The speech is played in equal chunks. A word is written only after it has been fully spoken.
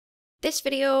This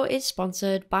video is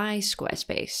sponsored by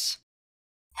Squarespace.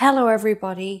 Hello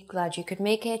everybody, glad you could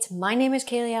make it. My name is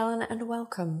Kaylee Ellen and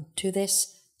welcome to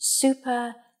this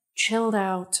super chilled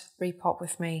out repot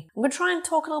with me. I'm going to try and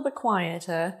talk a little bit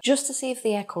quieter just to see if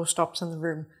the echo stops in the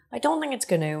room. I don't think it's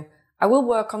going to. I will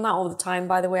work on that all the time,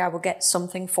 by the way. I will get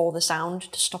something for the sound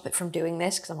to stop it from doing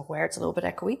this because I'm aware it's a little bit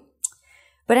echoey.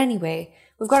 But anyway,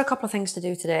 we've got a couple of things to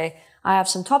do today. I have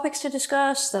some topics to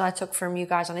discuss that I took from you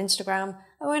guys on Instagram,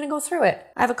 and we're going to go through it.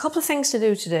 I have a couple of things to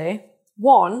do today.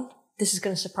 One, this is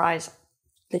going to surprise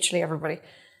literally everybody.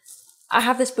 I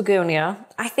have this Begonia.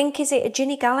 I think, is it a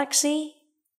Ginny Galaxy?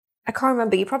 I can't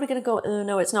remember. You're probably going to go, oh,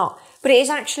 no, it's not. But it is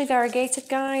actually variegated,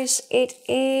 guys. It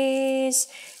is.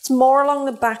 It's more along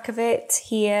the back of it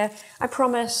here. I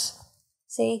promise.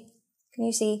 See? Can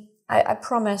you see? I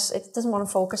promise, it doesn't want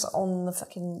to focus on the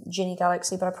fucking Ginny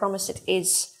Galaxy, but I promise it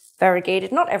is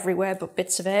variegated. Not everywhere, but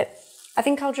bits of it. I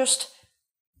think I'll just,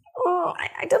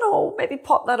 I don't know, maybe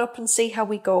pot that up and see how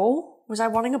we go. Was I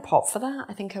wanting a pot for that?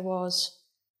 I think I was.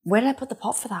 Where did I put the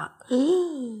pot for that?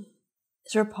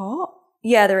 Is there a pot?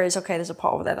 Yeah, there is. Okay, there's a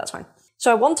pot over there. That's fine.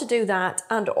 So I want to do that.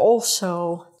 And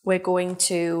also we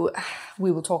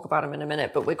will talk about him in a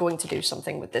minute, but we're going to do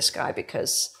something with this guy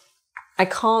because I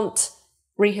can't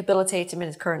rehabilitate him in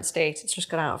his current state. It's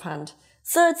just got out of hand.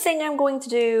 Third thing I'm going to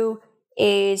do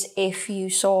is, if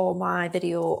you saw my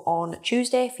video on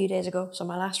Tuesday, a few days ago, so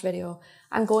my last video,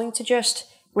 I'm going to just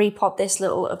repot this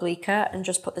little obliqua and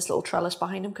just put this little trellis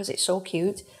behind him because it's so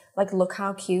cute. Like, look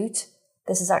how cute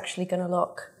this is actually going to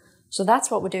look. So that's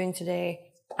what we're doing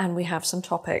today, and we have some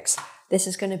topics. This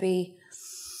is going to be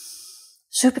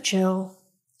super chill,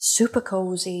 super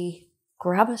cozy,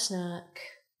 grab a snack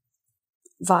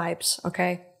vibes,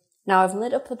 okay? Now I've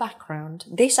lit up the background.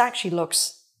 This actually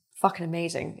looks fucking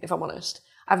amazing, if I'm honest.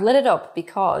 I've lit it up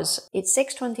because it's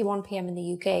 6:21 p.m. in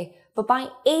the UK, but by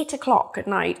 8 o'clock at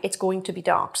night, it's going to be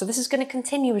dark. So this is going to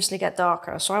continuously get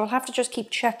darker. So I will have to just keep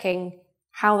checking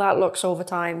how that looks over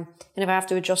time. And if I have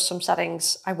to adjust some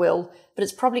settings, I will. But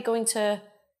it's probably going to,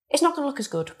 it's not going to look as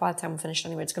good by the time we're finished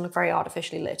anyway. It's going to look very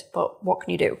artificially lit, but what can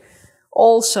you do?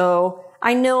 Also,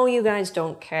 I know you guys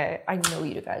don't care. I know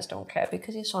you guys don't care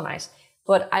because you're so nice.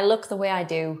 But I look the way I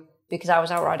do because I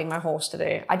was out riding my horse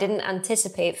today. I didn't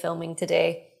anticipate filming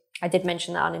today. I did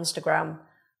mention that on Instagram.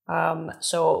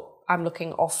 So I'm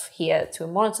looking off here to a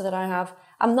monitor that I have.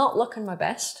 I'm not looking my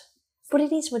best, but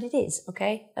it is what it is,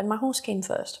 okay? And my horse came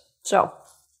first. So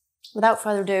without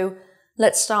further ado,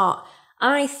 let's start.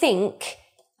 I think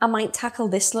I might tackle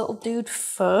this little dude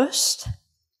first.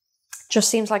 Just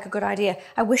seems like a good idea.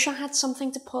 I wish I had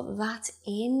something to put that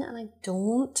in, and I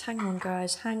don't. Hang on,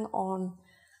 guys. Hang on.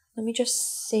 Let me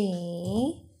just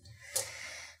see.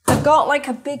 I've got like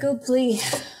a big ugly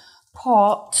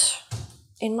pot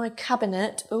in my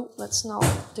cabinet. Oh, let's not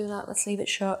do that. Let's leave it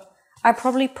shut. I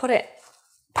probably put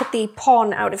the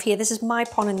pon out of here. This is my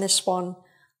pon in this one.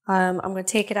 I'm going to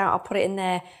take it out. I'll put it in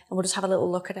there, and we'll just have a little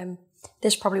look at him.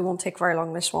 This probably won't take very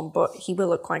long, this one, but he will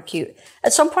look quite cute.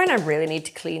 At some point, I really need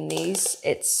to clean these.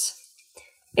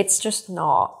 It's just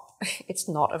not, it's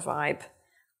not a vibe.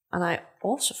 And I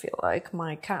also feel like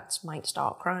my cats might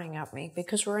start crying at me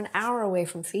because we're an hour away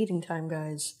from feeding time,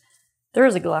 guys. There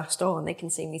is a glass door and they can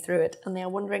see me through it, and they are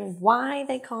wondering why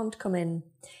they can't come in.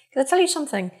 Can I tell you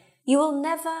something? You will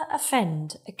never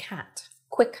offend a cat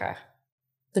quicker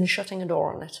than shutting a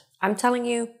door on it. I'm telling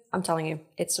you,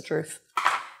 it's the truth.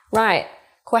 Right,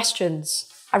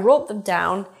 questions. I wrote them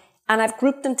down and I've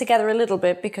grouped them together a little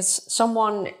bit because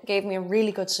someone gave me a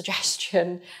really good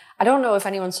suggestion. I don't know if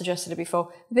anyone suggested it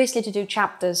before. Basically to do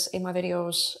chapters in my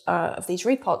videos of these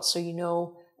repots so you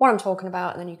know what I'm talking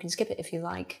about, and then you can skip it if you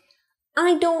like.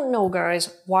 I don't know,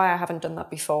 guys, why I haven't done that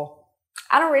before.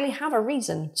 I don't really have a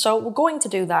reason. So we're going to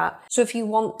do that. So if you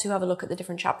want to have a look at the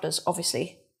different chapters,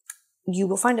 obviously, you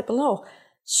will find it below.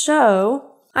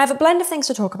 So I have a blend of things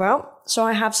to talk about. So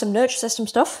I have some NurtureSystem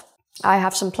stuff. I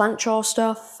have some plant chore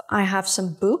stuff. I have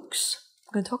some books.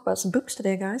 I'm going to talk about some books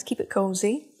today, guys. Keep it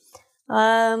cozy.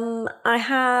 I'm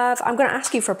going to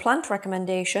ask you for a plant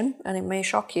recommendation, and it may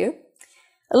shock you.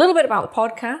 A little bit about the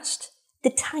podcast, the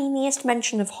tiniest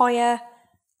mention of Hoya,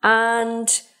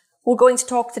 and we're going to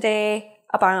talk today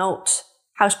about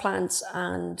houseplants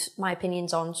and my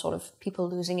opinions on sort of people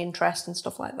losing interest and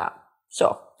stuff like that.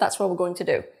 So that's what we're going to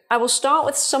do. I will start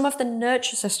with some of the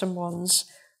NurtureSystem ones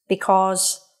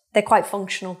because they're quite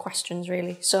functional questions,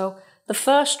 really. So the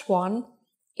first one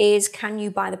is, can you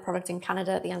buy the product in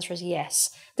Canada? The answer is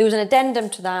yes. There was an addendum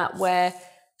to that where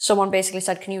someone basically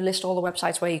said, can you list all the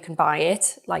websites where you can buy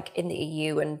it, like in the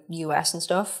EU and US and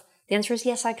stuff? The answer is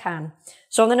yes, I can.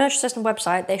 So on the NurtureSystem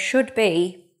website, there should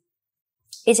be,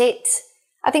 is it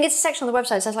I think it's a section on the website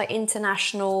that says like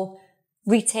international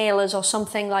retailers or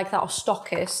something like that, or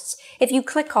stockists. If you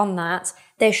click on that,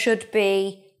 there should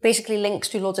be basically links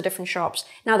to loads of different shops.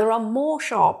 Now, there are more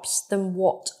shops than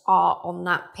what are on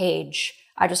that page.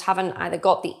 I just haven't either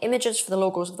got the images for the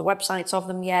logos of the websites of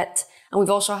them yet. And we've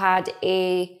also had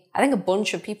I think a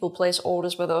bunch of people place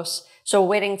orders with us. So we're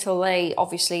waiting till they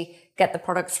obviously get the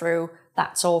product through.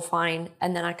 That's all fine.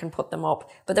 And then I can put them up.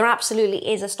 But there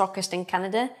absolutely is a stockist in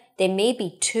Canada. There may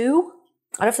be two.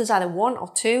 I don't know if there's either one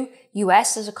or two.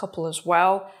 US, there's a couple as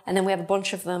well. And then we have a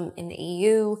bunch of them in the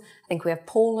EU. I think we have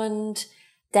Poland,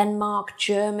 Denmark,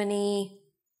 Germany.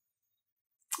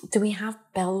 Do we have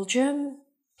Belgium?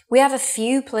 We have a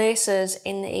few places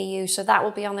in the EU, so that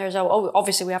will be on there as well. Oh,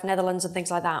 obviously we have Netherlands and things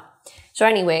like that. So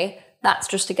anyway, that's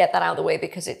just to get that out of the way,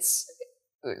 because it's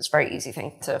a very easy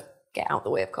thing to get out of the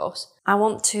way, of course. I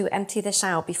want to empty this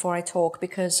out before I talk,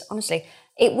 because honestly,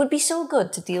 it would be so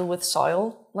good to deal with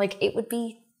soil. Like, it would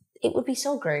be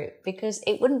so great, because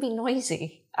it wouldn't be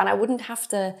noisy and I wouldn't have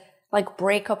to like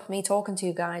break up me talking to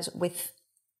you guys with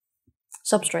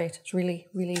substrate. It's really,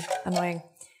 really annoying.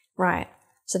 Right.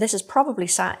 So this is probably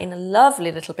sat in a lovely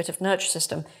little bit of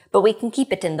NurtureSystem, but we can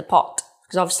keep it in the pot,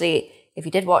 because obviously if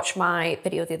you did watch my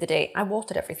video the other day, I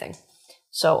watered everything.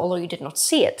 So although you did not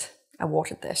see it, I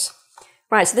watered this.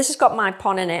 Right, so this has got my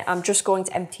pon in it. I'm just going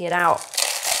to empty it out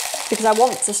because I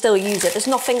want to still use it. There's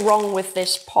nothing wrong with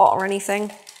this pot or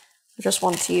anything. I just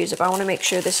want to use it, but I want to make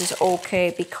sure this is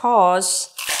okay,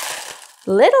 because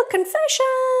little confession,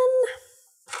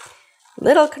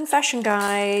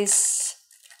 guys.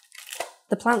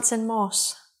 The plant's in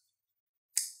moss.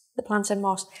 The plant's in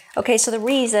moss. Okay, so the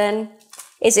reason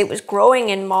is it was growing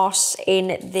in moss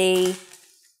in the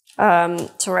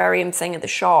terrarium thing at the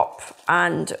shop,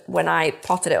 and when I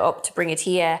potted it up to bring it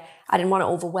here, I didn't want to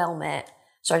overwhelm it,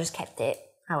 so I just kept it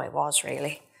how it was,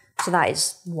 really. So that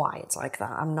is why it's like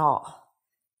that. I'm not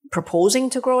proposing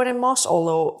to grow it in moss,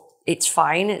 although it's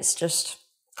fine. It's just,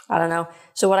 I don't know.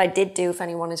 So what I did do, if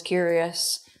anyone is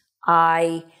curious,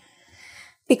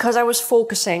 because I was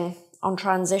focusing on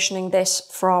transitioning this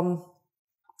from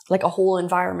like a whole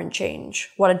environment change,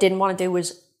 what I didn't want to do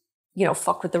was, you know,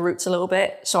 fuck with the roots a little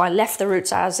bit. So I left the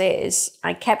roots as is.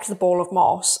 I kept the ball of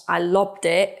moss. I lobbed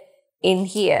it in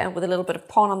here with a little bit of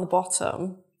pon on the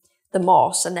bottom, the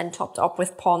moss, and then topped it up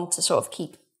with pon to sort of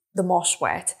keep the moss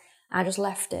wet. I just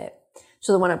left it.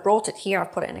 So that when I brought it here, I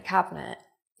put it in a cabinet.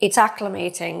 It's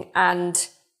acclimating, and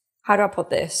how do I put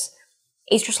this?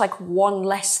 It's just like one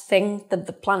less thing that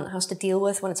the plant has to deal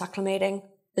with when it's acclimating.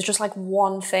 There's just like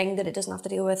one thing that it doesn't have to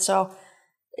deal with. So,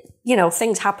 you know,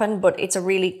 things happen, but it's a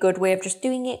really good way of just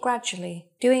doing it gradually.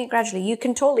 You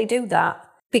can totally do that,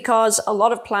 because a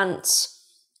lot of plants,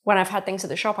 when I've had things at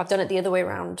the shop, I've done it the other way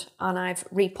around, and I've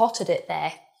repotted it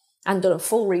there and done a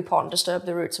full repot and disturbed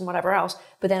the roots and whatever else,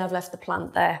 but then I've left the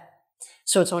plant there.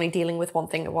 So it's only dealing with one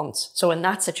thing at once. So in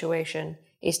that situation,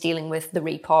 it's dealing with the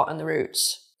repot and the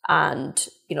roots and,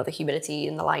 you know, the humidity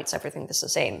and the lights, everything that's the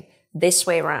same. This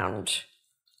way around,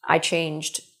 I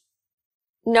changed.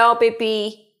 No,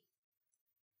 baby.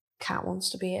 Cat wants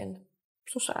to be in.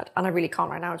 So sad. And I really can't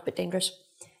right now. It's a bit dangerous.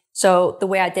 So the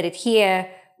way I did it here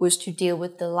was to deal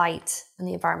with the light and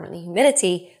the environment and the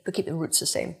humidity, but keep the roots the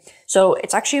same. So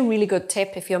it's actually a really good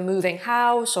tip if you're moving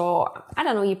house, or, I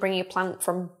don't know, you're bringing a plant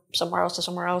from somewhere else to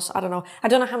somewhere else. I don't know. I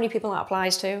don't know how many people that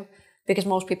applies to, because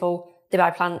most people, they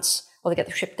buy plants or they get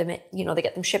them shipped in, you know, they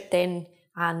get them shipped in,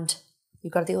 and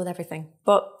you've got to deal with everything.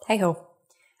 But hey ho.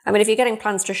 I mean, if you're getting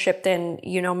plants just shipped in,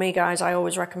 you know me, guys, I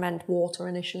always recommend water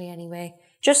initially anyway.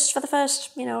 Just for the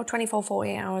first, 24,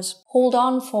 48 hours. Hold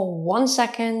on for 1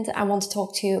 second. I want to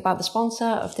talk to you about the sponsor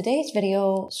of today's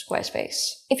video,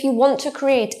 Squarespace. If you want to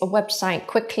create a website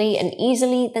quickly and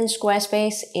easily, then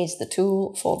Squarespace is the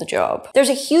tool for the job.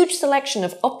 There's a huge selection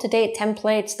of up-to-date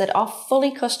templates that are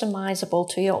fully customizable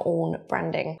to your own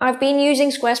branding. I've been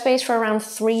using Squarespace for around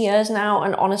 3 years now,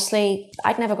 and honestly,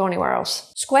 I'd never go anywhere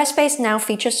else. Squarespace now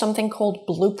features something called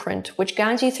Blueprint, which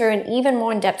guides you through an even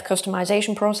more in-depth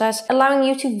customization process, allowing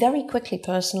you to very quickly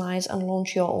personalize and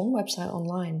launch your own website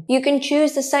online. You can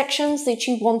choose the sections that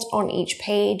you want on each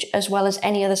page, as well as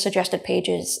any other suggested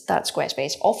pages that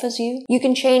Squarespace offers you. You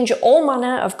can change all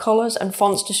manner of colors and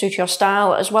fonts to suit your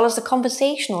style, as well as the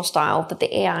conversational style that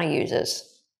the AI uses.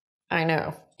 I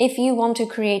know. If you want to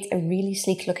create a really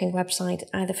sleek looking website,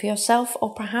 either for yourself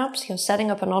or perhaps you're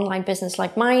setting up an online business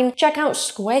like mine, check out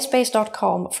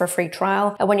squarespace.com for a free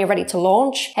trial. And when you're ready to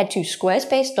launch, head to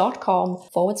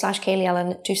squarespace.com/Kaylee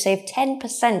Ellen to save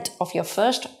 10% off your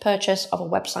first purchase of a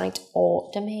website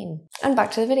or domain. And back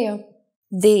to the video.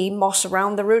 The moss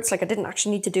around the roots, like I didn't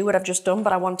actually need to do what I've just done,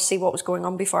 but I wanted to see what was going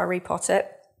on before I repot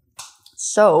it.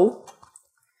 So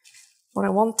what I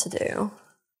want to do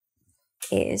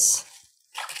is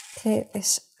take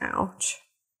this out,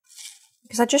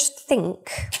 because I just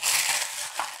think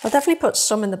I'll definitely put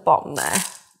some in the bottom there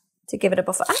to give it a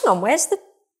buffer. Hang on, where's the...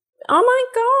 Oh my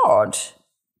God.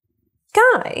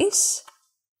 Guys.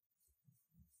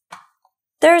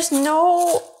 There's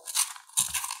no...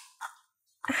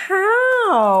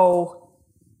 How?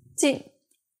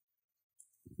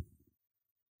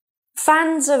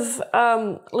 Fans of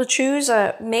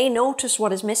Lechuza may notice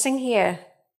what is missing here.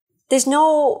 There's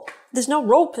no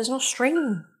rope, there's no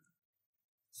string.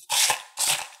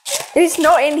 It's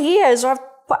not in here, so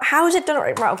but how is it done?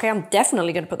 Right, okay, I'm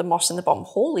definitely going to put the moss in the bottom.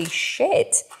 Holy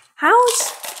shit. I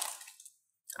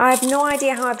have no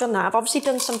idea how I've done that. I've obviously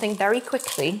done something very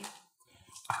quickly,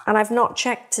 and I've not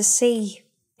checked to see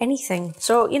anything.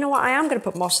 So, you know what? I am going to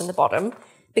put moss in the bottom,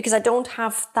 because I don't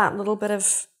have that little bit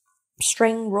of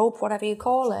string, rope, whatever you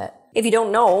call it. If you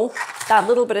don't know, that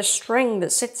little bit of string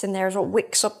that sits in there is what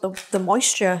wicks up the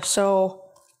moisture. So,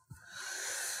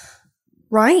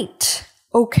 right.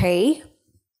 Okay.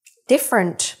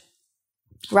 Different.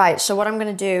 Right, so what I'm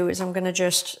going to do is I'm going to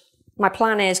just... My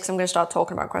plan is, because I'm going to start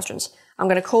talking about questions, I'm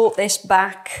going to coat this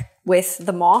back with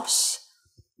the moss.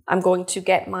 I'm going to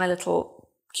get my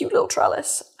cute little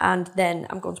trellis, and then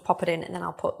I'm going to pop it in, and then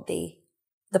I'll put the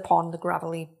pond, the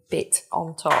gravelly bit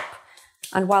on top.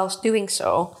 And whilst doing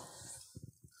so,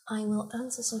 I will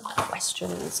answer some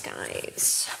questions,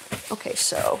 guys. Okay,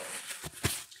 so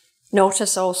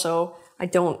notice also I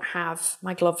don't have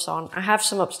my gloves on. I have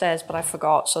some upstairs, but I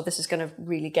forgot, so this is going to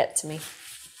really get to me.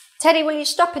 Teddy, will you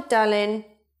stop it, darling?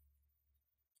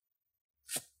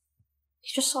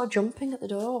 He just started jumping at the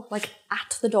door, like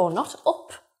at the door, not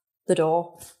up the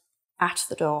door, at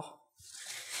the door.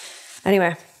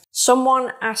 Anyway,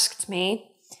 someone asked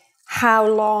me how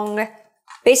long,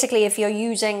 basically if you're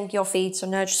using your feed, so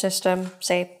NurtureSystem,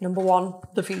 say number 1,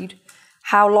 the feed,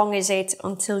 how long is it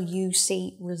until you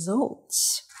see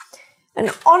results? And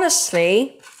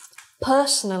honestly,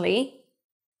 personally,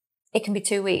 it can be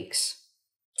 2 weeks.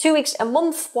 2 weeks, a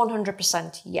month,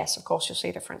 100%. Yes, of course, you'll see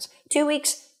a difference. 2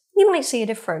 weeks, you might see a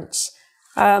difference.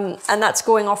 And that's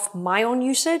going off my own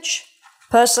usage.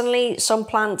 Personally, some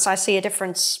plants, I see a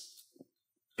difference,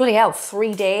 bloody hell,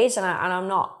 3 days, and I'm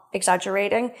not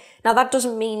exaggerating. Now, that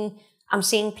doesn't mean I'm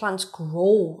seeing plants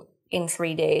grow in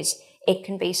 3 days. It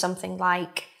can be something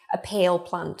like a pale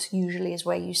plant, usually is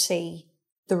where you see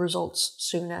the results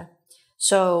sooner.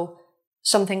 So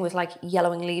something with like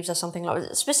yellowing leaves or something like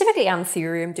that. Specifically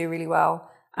Anthurium do really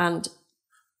well. And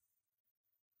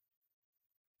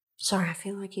sorry, I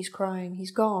feel like he's crying.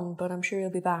 He's gone, but I'm sure he'll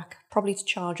be back, probably to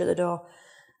charge at the door.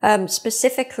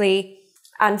 Specifically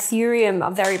Anthurium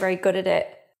are very, very good at it.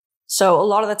 So a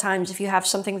lot of the times if you have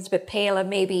something that's a bit paler,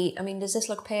 maybe, I mean, does this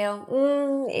look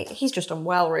pale? He's just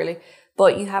unwell really.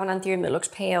 But you have an Anthurium that looks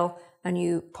pale, and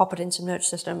you pop it in some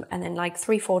NurtureSystem, and then like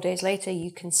 3-4 days later,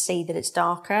 you can see that it's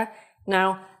darker.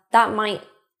 Now, that might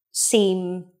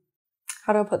seem,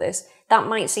 how do I put this? That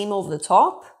might seem over the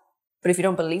top, but if you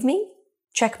don't believe me,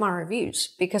 check my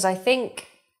reviews, because I think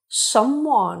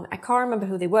someone, I can't remember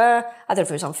who they were, either if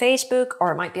it was on Facebook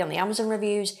or it might be on the Amazon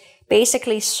reviews,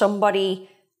 basically somebody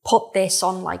put this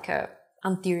on like a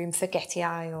Anthurium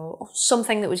Fairchild or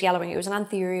something that was yellowing. It was an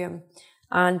Anthurium,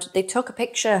 and they took a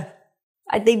picture.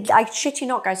 I shit you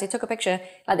not, guys, they took a picture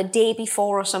like the day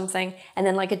before or something, and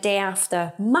then like a day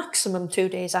after, maximum 2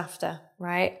 days after,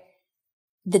 right?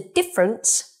 The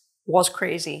difference was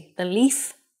crazy. The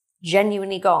leaf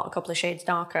genuinely got a couple of shades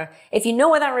darker. If you know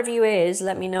where that review is,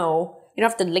 let me know. You don't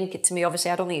have to link it to me, obviously.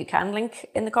 I don't think you can link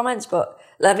in the comments, but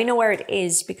let me know where it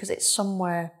is, because it's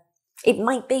somewhere. It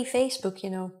might be Facebook,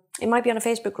 you know. It might be on a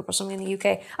Facebook group or something in the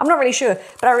UK. I'm not really sure,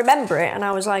 but I remember it, and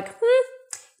I was like,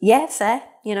 yeah, fair,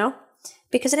 you know.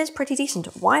 Because it is pretty decent.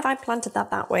 Why have I planted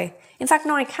that way? In fact,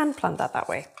 no, I can plant that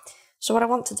way. So what I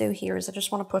want to do here is I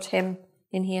just want to put him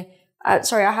in here.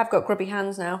 Sorry, I have got grubby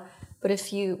hands now. But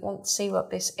if you want to see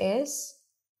what this is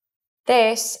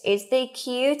the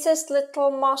cutest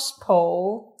little moss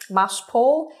pole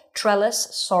trellis,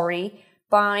 sorry,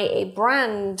 by a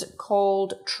brand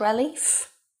called Treleaf.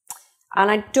 And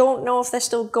I don't know if they're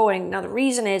still going. Now, the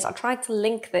reason is I tried to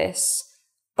link this,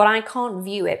 but I can't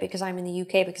view it because I'm in the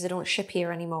UK, because they don't ship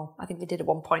here anymore. I think they did at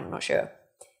one point, I'm not sure.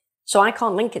 So I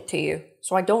can't link it to you.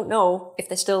 So I don't know if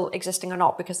they're still existing or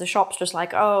not, because the shop's just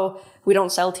like, oh, we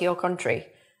don't sell to your country.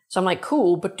 So I'm like,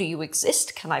 cool, but do you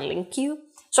exist? Can I link you?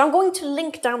 So I'm going to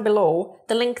link down below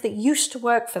the link that used to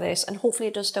work for this, and hopefully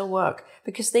it does still work,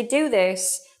 because they do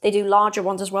this. They do larger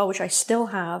ones as well, which I still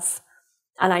have,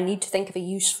 and I need to think of a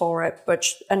use for it.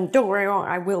 And don't worry,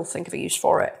 I will think of a use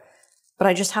for it, but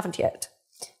I just haven't yet.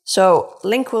 So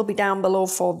link will be down below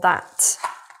for that.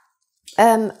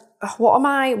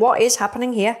 What is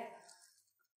happening here?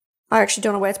 I actually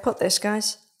don't know where to put this,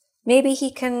 guys. Maybe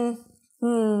he can,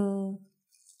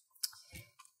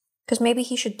 because maybe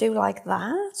he should do like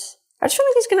that. I just feel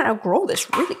like he's going to outgrow this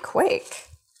really quick.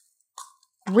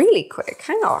 Really quick.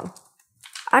 Hang on.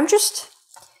 I'm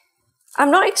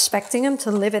not expecting him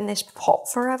to live in this pot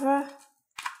forever.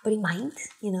 But he might,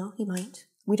 he might.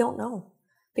 We don't know.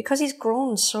 Because he's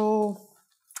grown so...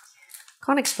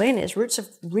 Can't explain it. His roots have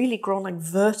really grown like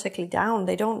vertically down.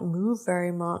 They don't move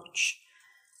very much.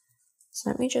 So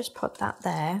let me just put that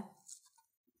there.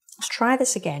 Let's try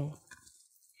this again.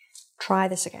 Try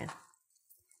this again.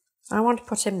 I want to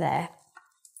put him there.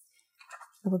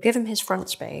 I will give him his front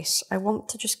space. I want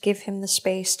to just give him the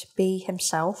space to be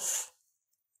himself.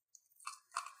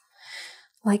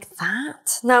 Like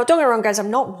that. Now, don't get me wrong, guys.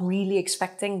 I'm not really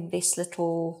expecting this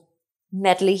little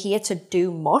medley here to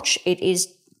do much. It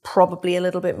is probably a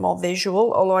little bit more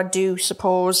visual, although I do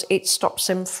suppose it stops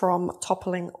him from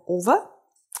toppling over.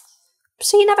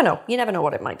 So you never know. You never know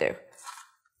what it might do.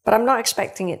 But I'm not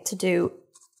expecting it to do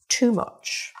too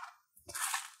much.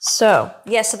 So,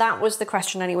 yeah, so that was the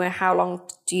question anyway. How long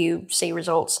do you see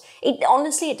results?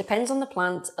 Honestly, it depends on the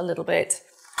plant a little bit.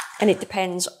 And it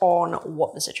depends on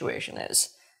what the situation is.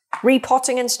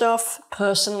 Repotting and stuff,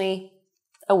 personally,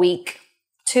 a week.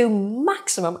 2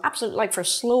 maximum, absolutely, like for a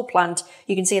slow plant,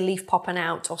 you can see a leaf popping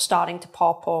out or starting to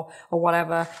pop or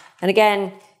whatever. And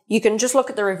again, you can just look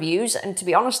at the reviews. And to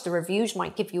be honest, the reviews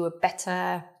might give you a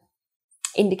better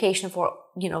indication of what,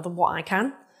 than what I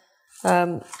can.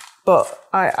 But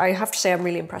I have to say I'm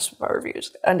really impressed with my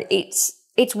reviews. And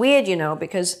it's weird,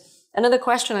 because another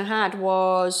question I had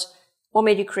was, what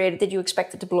made you create it? Did you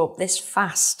expect it to blow up this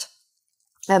fast?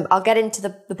 I'll get into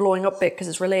the blowing up bit because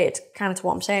it's related kind of to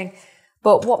what I'm saying.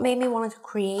 But what made me want to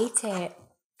create it?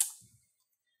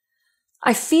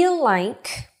 I feel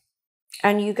like,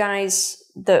 and you guys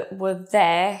that were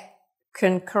there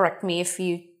can correct me if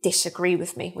you disagree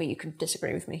with me. Well, you can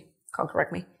disagree with me. Can't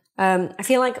correct me. I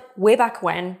feel like way back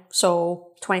when,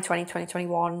 so 2020,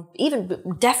 2021,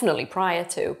 even definitely prior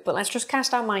to, but let's just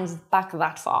cast our minds back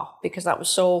that far because that was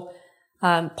so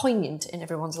poignant in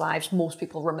everyone's lives. Most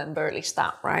people remember at least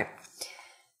that, right?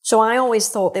 So I always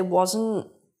thought there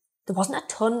wasn't a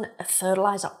ton of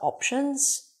fertilizer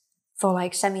options for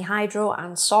like semi-hydro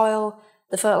and soil.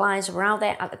 The fertilizer were out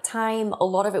there at the time. A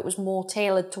lot of it was more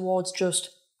tailored towards just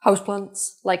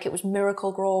houseplants, like it was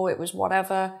Miracle Grow, it was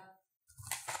whatever.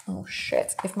 Oh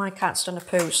shit, if my cat's done a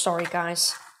poo, sorry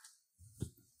guys.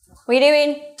 What are you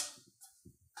doing?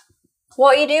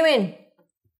 What are you doing?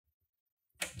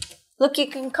 Look, you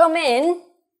can come in,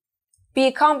 but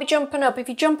you can't be jumping up. If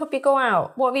you jump up, you go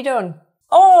out. What have you done?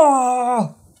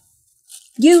 Oh,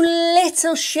 you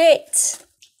little shit.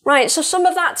 Right, so some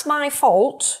of that's my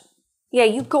fault. Yeah,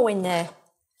 you go in there.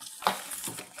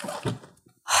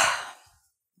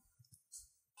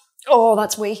 Oh,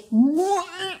 that's wee.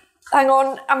 Hang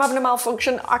on, I'm having a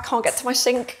malfunction. I can't get to my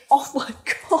sink. Oh my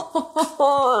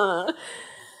God.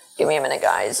 Give me a minute,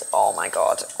 guys. Oh my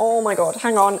God. Oh my God.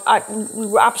 Hang on.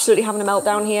 We're absolutely having a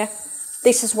meltdown here.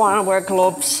 This is why I wear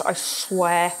gloves. I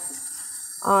swear.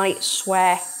 I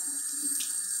swear.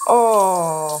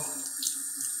 Oh.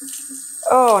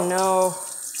 Oh no.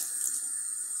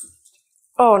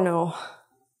 Oh no.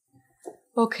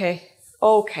 Okay.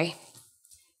 Okay.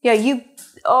 Yeah, you...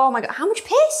 Oh my God. How much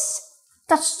piss?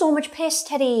 That's so much piss,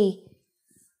 Teddy.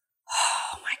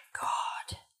 Oh my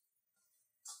God.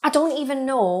 I don't even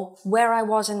know where I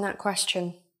was in that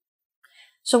question.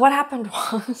 So what happened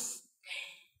was,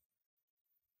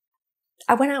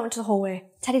 I went out into the hallway.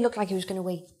 Teddy looked like he was going to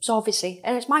wee. So obviously,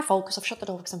 and it's my fault because I've shut the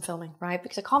door because I'm filming, right?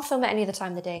 Because I can't film at any other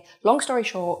time of the day. Long story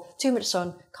short, 2 minutes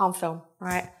sun, can't film,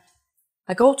 right?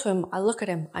 I go to him, I look at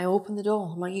him, I open the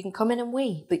door. I'm like, you can come in and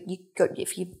wee, but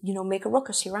if you make a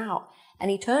ruckus, you're out. And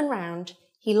he turned round,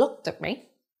 he looked at me,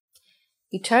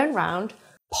 he turned round,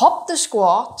 popped the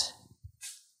squat,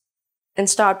 and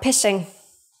started pissing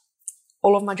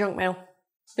all over my junk mail.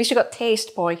 At least you got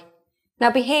taste, boy. Now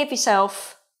behave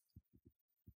yourself.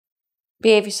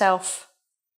 Behave yourself.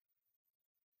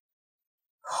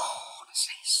 Oh,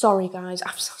 honestly, sorry guys,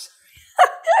 I'm so sorry.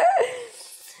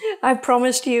 I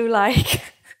promised you like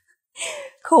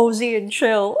cozy and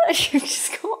chill. You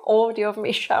just got audio of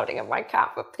me shouting at my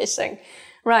cat for pissing.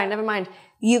 Right, never mind.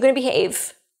 You gonna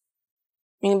behave?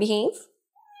 You gonna behave?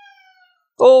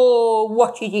 Oh,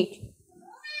 what you did?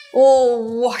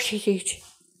 Oh, what you did?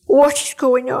 What is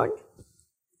going on?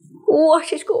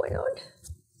 What is going on?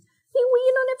 You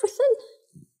weeing on everything?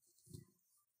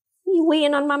 You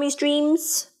weeing on Mummy's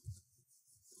dreams?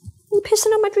 You're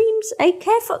pissing on my dreams. Hey,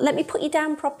 careful. Let me put you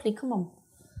down properly. Come on.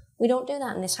 We don't do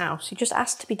that in this house. You just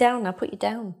asked to be down. I'll put you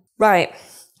down. Right.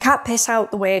 Cat piss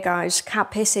out the way, guys.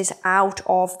 Cat piss is out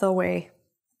of the way.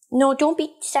 No, don't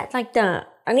be sat like that.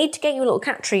 I need to get you a little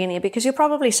cat tree in here because you'll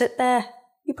probably sit there.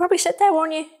 You'll probably sit there,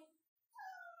 won't you?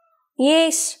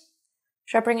 Yes.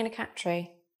 Should I bring in a cat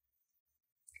tree?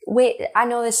 Wait, I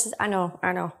know.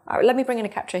 Let me bring in a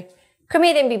cat tree. Come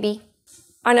here then, baby.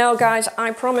 I know, guys,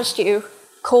 I promised you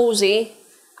cozy,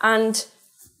 and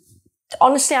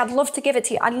honestly, I'd love to give it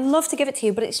to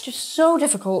you. But it's just so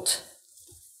difficult.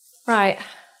 Right.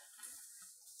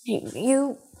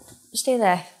 You stay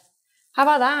there. How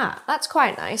about that? That's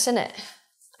quite nice, isn't it?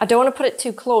 I don't want to put it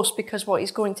too close because what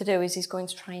he's going to do is he's going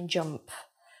to try and jump.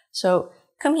 So,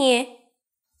 come here.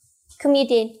 Come here,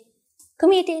 Dean.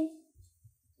 Come here, Dean.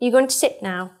 You're going to sit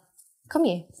now. Come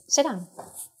here. Sit down.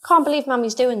 Can't believe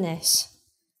Mummy's doing this.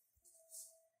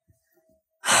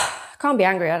 Can't be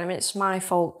angry at him. It's my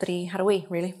fault that he had a wee,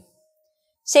 really.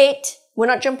 Sit. We're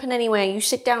not jumping anywhere. You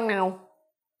sit down now.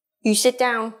 You sit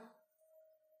down.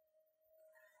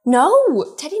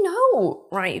 No, Teddy, no.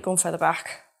 Right, you're going further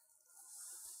back.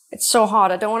 It's so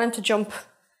hard. I don't want him to jump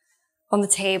on the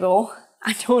table.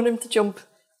 I don't want him to jump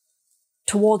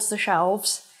towards the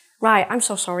shelves. Right, I'm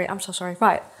so sorry.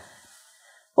 Right.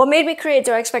 What made me create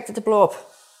do I expect it to blow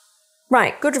up?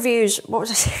 Right, good reviews. What was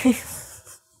I saying?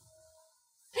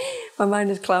 My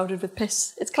mind is clouded with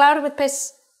piss. It's clouded with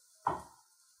piss.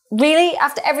 Really?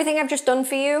 After everything I've just done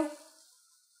for you?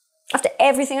 After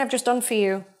everything I've just done for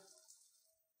you?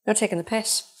 You're taking the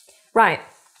piss. Right.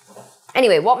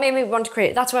 Anyway, what made me want to create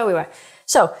it? That's where we were.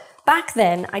 So, back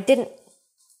then, I didn't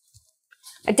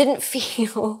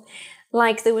feel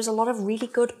like there was a lot of really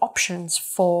good options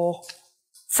for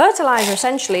fertilizer,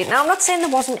 essentially. Now, I'm not saying there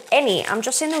wasn't any. I'm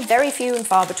just saying there were very few and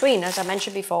far between. As I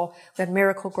mentioned before, we had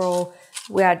Miracle Grow.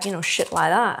 We had, shit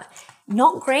like that.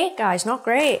 Not great, guys. Not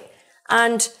great.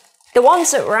 And the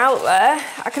ones that were out there,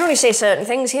 I can only say certain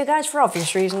things here, guys, for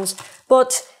obvious reasons.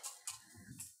 But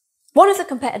one of the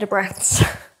competitor brands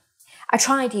I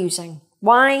tried using.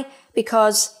 Why?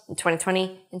 Because in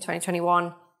 2020, in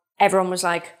 2021, everyone was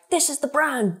like, this is the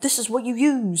brand, this is what you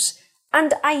use.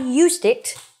 And I used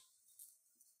it,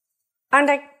 and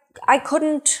I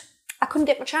couldn't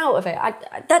get much out of it.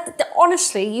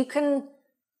 Honestly, you can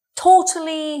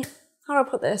totally, how do I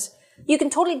put this? You can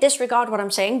totally disregard what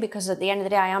I'm saying because at the end of the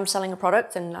day, I am selling a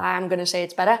product and I am going to say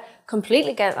it's better.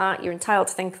 Completely get that. You're entitled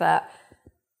to think that.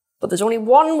 But there's only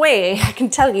one way I can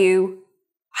tell you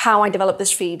how I developed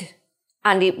this feed.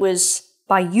 And it was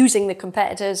by using the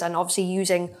competitors and obviously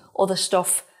using other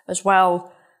stuff as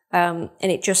well. And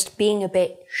it just being a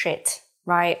bit shit,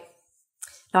 right?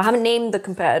 Now, I haven't named the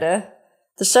competitor.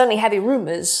 There's certainly heavy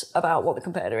rumors about what the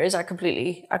competitor is. I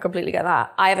completely get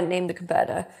that. I haven't named the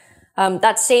competitor.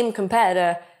 That same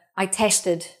competitor I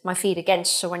tested my feed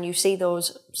against. So when you see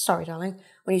those, sorry, darling,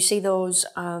 when you see those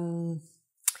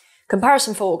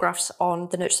comparison photographs on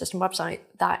the NurtureSystem website,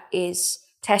 that is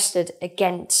tested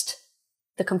against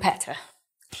the competitor.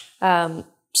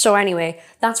 So anyway,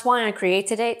 that's why I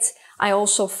created it. I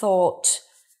also thought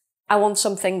I want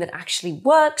something that actually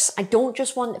works. I don't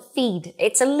just want a feed.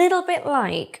 It's a little bit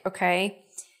like, okay,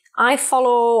 I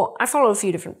follow a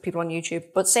few different people on YouTube,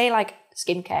 but say like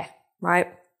skincare, right?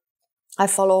 I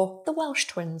follow the Welsh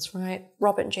twins, right?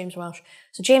 Robert and James Welsh.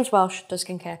 So James Welsh does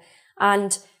skincare.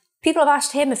 And people have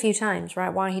asked him a few times,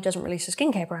 right, why he doesn't release a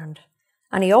skincare brand.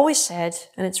 And he always said,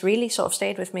 and it's really sort of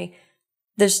stayed with me,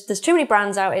 there's too many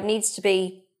brands out. It needs to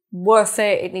be worth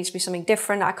it. It needs to be something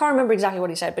different. I can't remember exactly what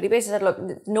he said, but he basically said,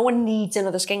 look, no one needs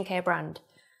another skincare brand.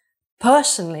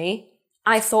 Personally,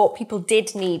 I thought people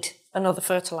did need another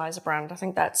fertilizer brand. I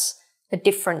think that's a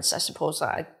difference, I suppose,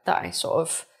 that I sort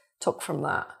of took from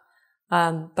that.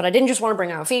 But I didn't just want to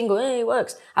bring out a feed and go, hey, it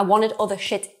works. I wanted other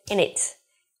shit in it.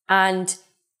 And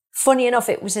funny enough,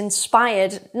 it was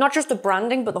inspired, not just the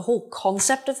branding, but the whole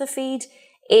concept of the feed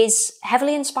is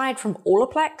heavily inspired from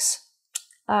Olaplex.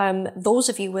 Those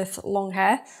of you with long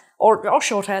hair or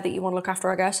short hair that you want to look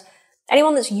after, I guess.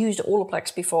 Anyone that's used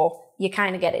Olaplex before, you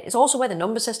kind of get it. It's also where the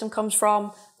number system comes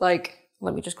from. Like,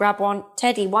 let me just grab one.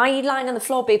 Teddy, why are you lying on the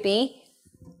floor, baby,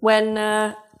 when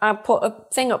I put a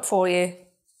thing up for you?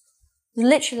 You're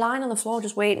literally lying on the floor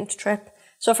just waiting to trip.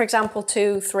 So, for example,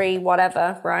 2, 3,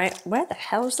 whatever, right? Where the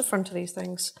hell is the front of these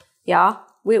things? Yeah,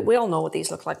 we all know what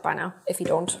these look like by now. If you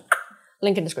don't,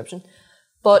 link in description.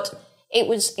 But it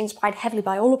was inspired heavily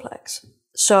by Olaplex.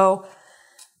 So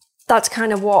that's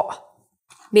kind of what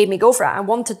made me go for it. I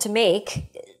wanted to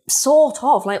make sort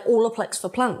of like Olaplex for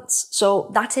plants. So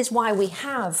that is why we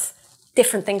have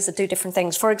different things that do different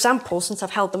things. For example, since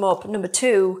I've held them up, number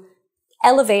 2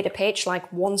 elevator pitch,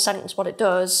 like one sentence what it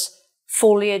does,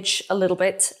 foliage a little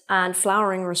bit, and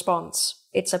flowering response.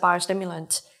 It's a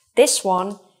biostimulant. This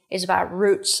one is about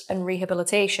roots and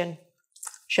rehabilitation,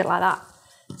 shit like that.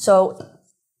 So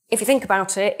if you think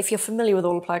about it, if you're familiar with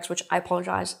Olaplex, which I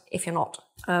apologize if you're not,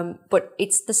 but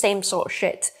it's the same sort of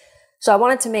shit. So I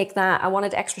wanted to make that. I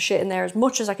wanted extra shit in there as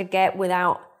much as I could get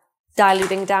without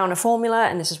diluting down a formula.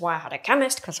 And this is why I had a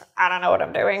chemist, because I don't know what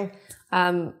I'm doing.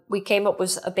 We came up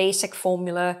with a basic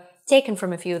formula taken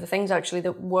from a few of the things actually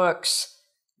that works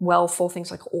well for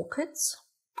things like orchids.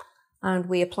 And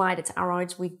we applied it to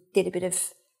aroids. We did a bit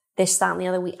of this, that, and the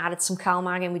other. We added some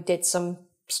CalMag and we did some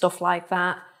stuff like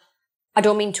that. I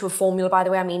don't mean to a formula, by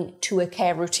the way. I mean to a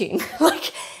care routine.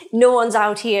 Like, no one's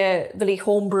out here really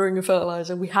home brewing a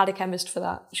fertilizer. We had a chemist for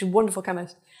that. She's a wonderful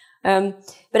chemist. But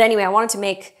anyway, I wanted to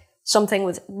make something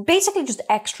with basically just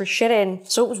extra shit in,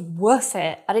 so it was worth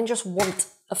it. I didn't just want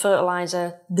a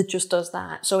fertilizer that just does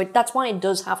that. So that's why it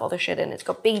does have other shit in. It's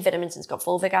got B vitamins, it's got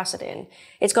fulvic acid in.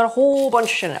 It's got a whole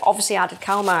bunch of shit in it. Obviously I added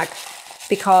CalMag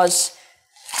because,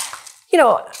 you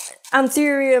know,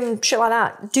 Anthurium, shit like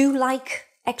that, do like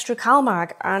extra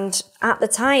CalMag. And at the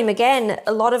time, again,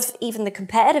 a lot of even the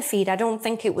competitive feed, I don't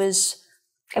think it was,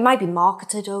 it might be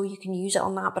marketed, oh, you can use it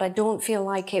on that, but I don't feel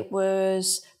like it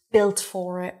was built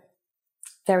for it.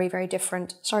 Very, very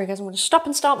different. Sorry guys, I'm going to stop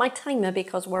and start my timer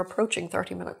because we're approaching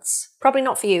 30 minutes. Probably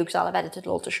not for you because I'll have edited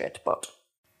loads of shit, but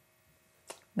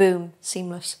boom,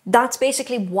 seamless. That's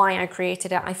basically why I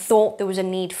created it. I thought there was a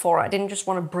need for it. I didn't just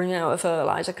want to bring out a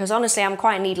fertilizer because honestly, I'm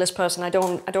quite a needless person. I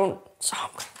don't, oh, I'm going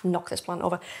to knock this plant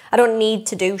over. I don't need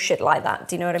to do shit like that.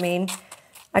 Do you know what I mean?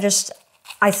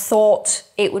 I thought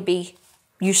it would be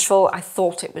useful. I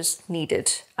thought it was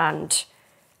needed, and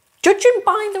judging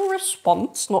by the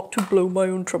response, not to blow my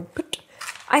own trumpet,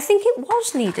 I think it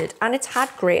was needed and it's had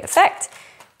great effect.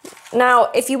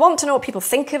 Now, if you want to know what people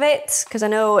think of it, because I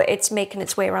know it's making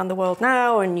its way around the world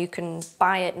now and you can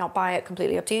buy it, not buy it,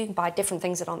 completely up to you. You can buy different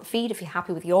things that are on the feed. If you're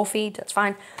happy with your feed, that's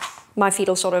fine. My feed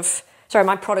will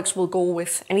my products will go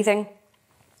with anything.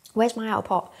 Where's my outer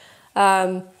pot?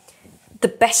 The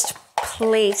best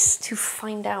place to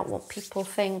find out what people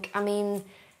think, I mean,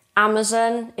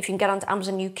 Amazon, if you can get onto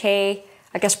Amazon UK,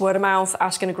 I guess word of mouth,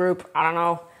 ask in a group, I don't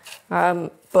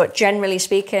know. But generally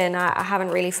speaking, I haven't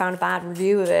really found a bad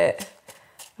review of it.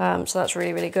 So that's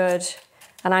really, really good.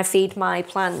 And I feed my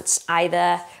plants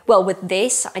either, well, with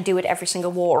this, I do it every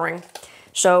single watering.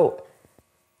 So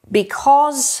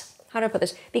because, how do I put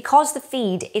this? Because the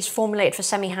feed is formulated for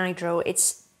semi-hydro,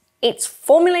 it's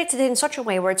formulated in such a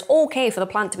way where it's okay for the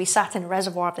plant to be sat in a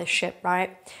reservoir of this shit,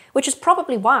 right? Which is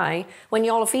probably why when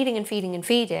y'all are feeding and feeding and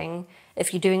feeding,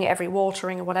 if you're doing it every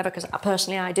watering or whatever, because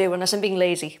personally I do, unless I'm being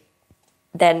lazy,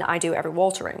 then I do every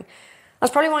watering.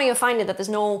 That's probably why you're finding that there's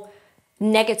no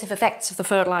negative effects of the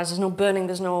fertilizer, there's no burning,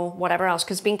 there's no whatever else,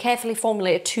 because it's been carefully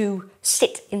formulated to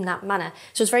sit in that manner.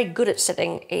 So it's very good at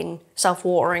sitting in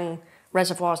self-watering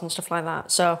reservoirs and stuff like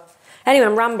that. So anyway,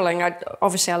 I'm rambling.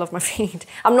 Obviously, I love my feed.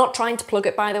 I'm not trying to plug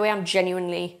it, by the way. I'm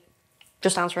genuinely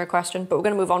just answering a question, but we're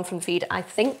going to move on from the feed, I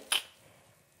think.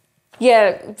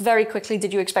 Yeah, very quickly,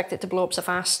 did you expect it to blow up so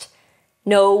fast?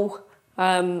 No. In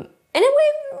a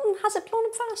way, has it blown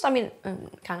up fast? I mean,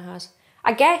 it kind of has.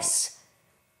 I guess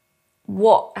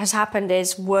what has happened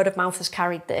is word of mouth has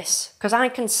carried this, because I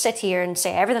can sit here and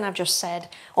say everything I've just said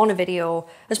on a video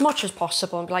as much as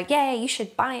possible and be like, yeah, you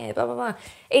should buy it, blah, blah, blah.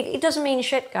 It doesn't mean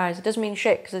shit, guys. It doesn't mean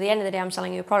shit, because at the end of the day, I'm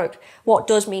selling you a product. What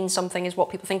does mean something is what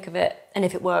people think of it and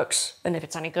if it works and if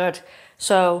it's any good.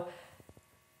 So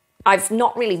I've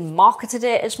not really marketed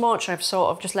it as much. I've sort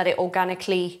of just let it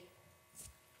organically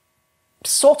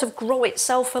sort of grow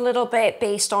itself a little bit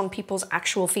based on people's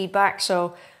actual feedback.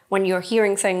 So when you're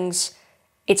hearing things,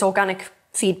 it's organic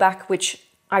feedback, which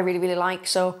I really, really like.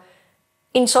 So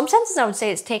in some senses, I would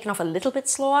say it's taken off a little bit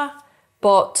slower,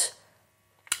 but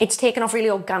it's taken off really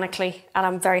organically. And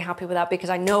I'm very happy with that because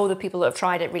I know the people that have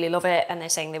tried it really love it and they're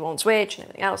saying they won't switch and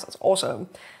everything else. That's awesome.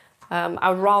 I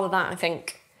would rather that, I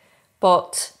think.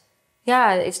 But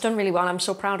yeah, it's done really well. I'm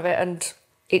so proud of it. And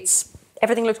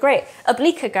everything looks great.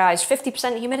 Oblique, guys,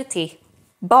 50% humidity.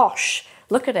 Bosh,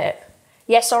 look at it.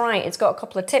 Yes, all right, it's got a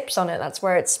couple of tips on it. That's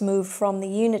where it's moved from the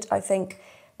unit, I think.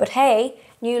 But hey,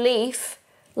 new leaf,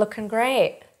 looking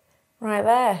great. Right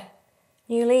there,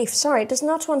 new leaf. Sorry, it does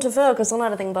not want to focus on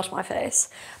anything but my face.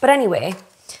 But anyway,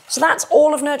 so that's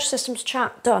all of NurtureSystem's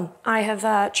chat done. I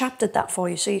have chaptered that for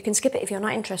you, so you can skip it if you're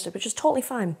not interested, which is totally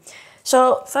fine.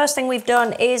 So first thing we've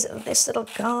done is this little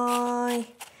guy.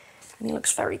 And he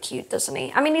looks very cute, doesn't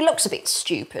he? I mean, he looks a bit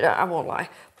stupid, I won't lie.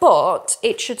 But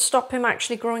it should stop him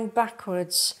actually growing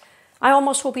backwards. I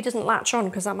almost hope he doesn't latch on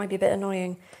because that might be a bit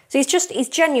annoying. So he's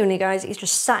genuinely, guys, he's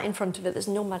just sat in front of it. There's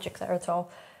no magic there at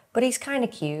all. But he's kind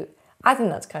of cute. I think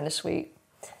that's kind of sweet.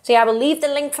 So yeah, I will leave the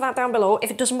link for that down below. If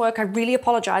it doesn't work, I really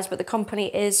apologise, but the company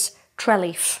is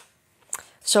Treleaf.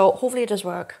 So hopefully it does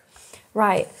work.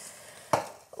 Right.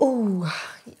 Oh,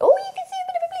 you can see a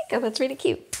bit of a blinker. That's really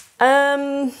cute.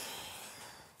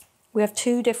 We have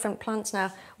 2 different plants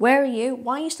now. Where are you?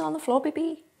 Why are you still on the floor,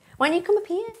 baby? Why don't you come up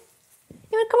here?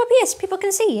 You want to come up here so people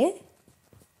can see you?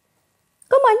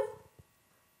 Come on.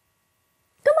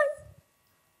 Come on.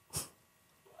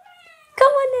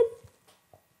 Come on then.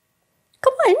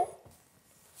 Come on.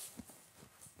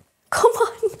 Come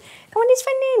on. Come on, it's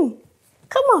fun.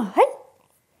 Come on.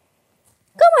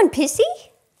 Come on, Pissy.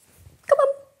 Come on.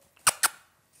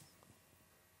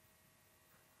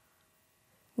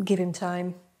 We'll give him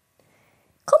time.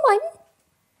 Come on.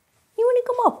 You want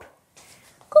to come up?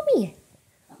 Come here.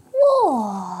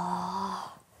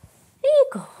 Whoa. There you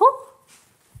go.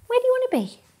 Where do you want to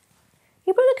be?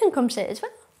 Your brother can come sit as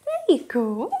well. There you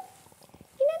go.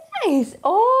 Isn't that nice?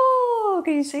 Oh,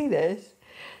 can you see this?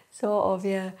 Sort of,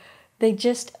 yeah. They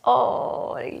just,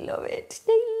 oh, they love it.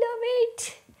 They love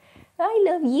it. I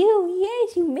love you.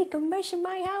 Yes, you make a mess in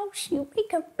my house. You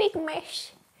make a big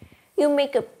mess. You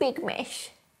make a big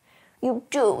mess. You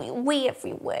do. You wee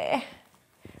everywhere.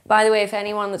 By the way, if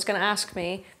anyone that's going to ask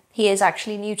me, he is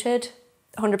actually neutered,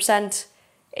 100%.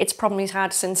 It's a problem he's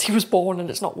had since he was born and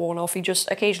it's not worn off. He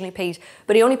just occasionally pees.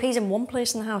 But he only pees in one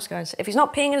place in the house, guys. If he's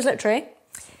not peeing in his litter tray,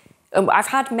 I've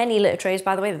had many litter trays,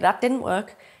 by the way, that didn't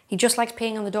work. He just likes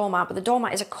peeing on the doormat, but the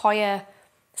doormat is a coir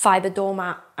fibre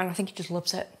doormat, and I think he just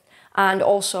loves it. And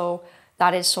also,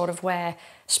 that is sort of where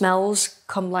smells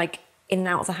come like in and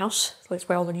out of the house. So it's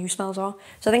where all the new smells are.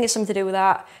 So I think it's something to do with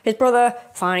that. His brother,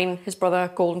 fine. His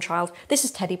brother, golden child. This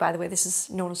is Teddy, by the way. This is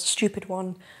known as the stupid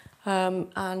one.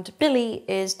 And Billy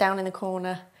is down in the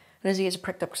corner. And his ears are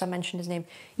pricked up because I mentioned his name.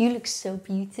 You look so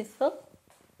beautiful.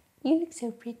 You look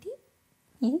so pretty.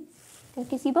 You. Don't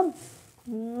kiss your bum.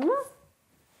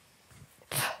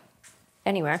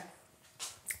 Anyway.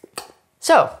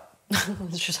 So,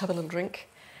 let's just have a little drink.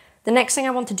 The next thing I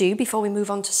want to do before we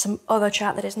move on to some other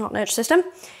chat that is not NurtureSystem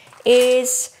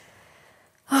is,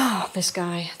 this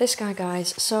guy,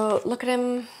 guys. So look at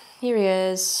him, here he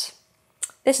is.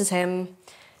 This is him.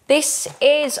 This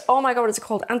is, oh my God, what is it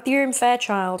called? Anthurium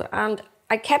Fairchild. And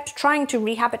I kept trying to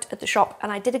rehab it at the shop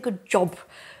and I did a good job,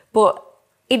 but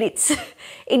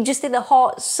just in the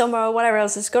hot summer or whatever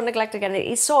else, it's got neglected again.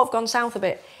 It's sort of gone south a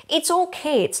bit. It's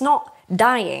okay, it's not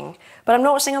dying, but I'm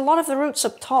noticing a lot of the roots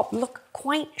up top look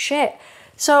quite shit.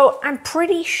 So I'm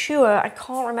pretty sure, I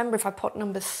can't remember if I put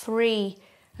number 3,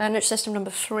 NurtureSystem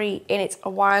number 3 in it a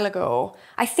while ago.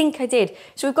 I think I did.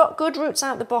 So we've got good roots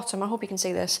out the bottom, I hope you can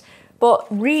see this, but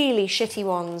really shitty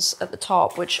ones at the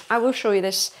top, which I will show you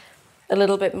this a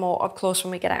little bit more up close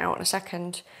when we get it out in a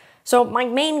second. So my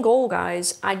main goal,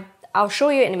 guys, I'll show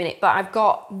you it in a minute, but I've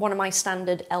got one of my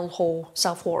standard L-hole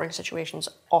self-watering situations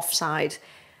offside,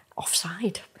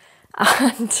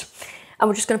 and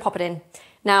we're just going to pop it in.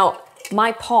 Now,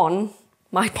 my pon,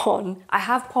 I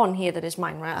have pon here that is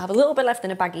mine, right? I have a little bit left in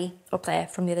a baggie up there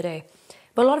from the other day,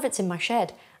 but a lot of it's in my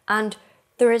shed, and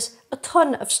there is a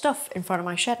ton of stuff in front of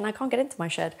my shed, and I can't get into my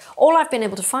shed. All I've been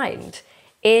able to find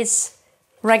is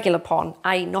regular pon,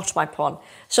 not my pon.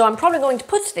 So I'm probably going to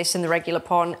put this in the regular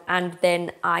pon, and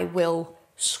then I will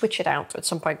switch it out at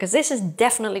some point, because this is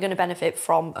definitely going to benefit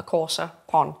from a coarser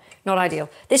pon. Not ideal.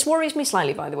 This worries me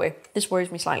slightly, by the way. This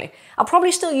worries me slightly. I'll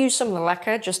probably still use some of the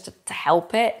lacquer just to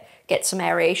help it get some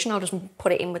aeration. I'll just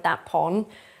put it in with that pon.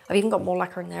 I've even got more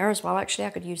lacquer in there as well, actually. I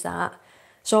could use that.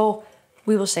 So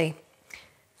we will see.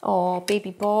 Oh, baby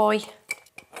boy.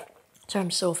 Sorry, I'm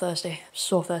so thirsty.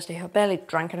 So thirsty. I barely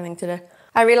drank anything today.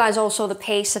 I realise also the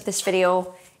pace of this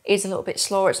video is a little bit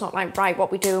slower. It's not like, right,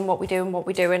 what we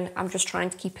doing. I'm just trying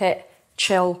to keep it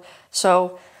chill.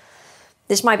 So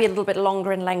this might be a little bit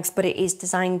longer in length, but it is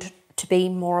designed to be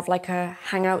more of like a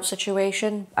hangout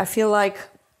situation. I feel like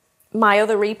my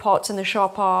other repots in the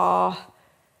shop are,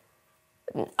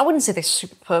 I wouldn't say they're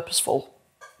super purposeful.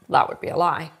 That would be a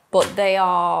lie. But they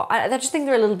are, I just think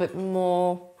they're a little bit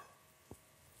more,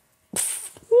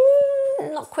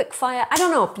 not quick fire. I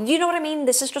don't know. Do you know what I mean?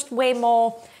 This is just way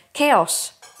more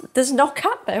chaos. There's no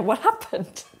cat there. What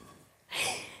happened?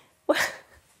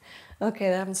 Okay,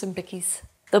 they're having some bickies.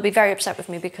 They'll be very upset with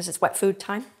me because it's wet food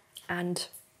time and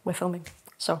we're filming.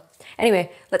 So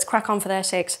anyway, let's crack on for their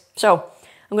sakes. So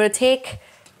I'm going to take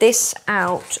this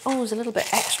out. Oh, there's a little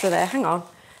bit extra there. Hang on.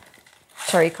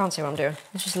 Sorry, you can't see what I'm doing.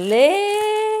 There's just a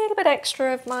little bit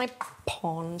extra of my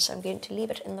pon, so I'm going to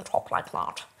leave it in the top like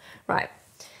that. Right.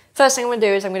 first thing I'm gonna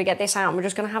do is I'm gonna get this out and we're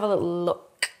just gonna have a little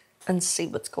look and see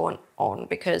what's going on,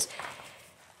 because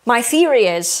my theory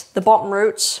is the bottom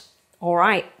roots, all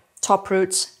right, top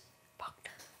roots, fucked.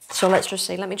 So let's just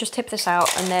see. Let me just tip this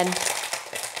out and then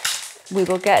we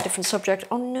will get a different subject.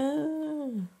 Oh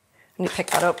no. Let me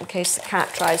pick that up in case the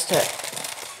cat tries to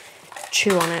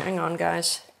chew on it. Hang on,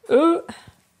 guys. Ooh.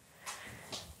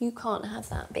 You can't have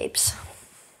that, babes.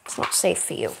 It's not safe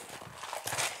for you.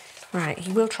 Right,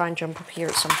 he will try and jump up here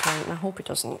at some point, and I hope he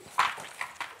doesn't.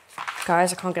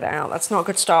 Guys, I can't get it out. That's not a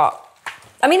good start.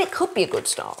 I mean, it could be a good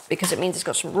start because it means it's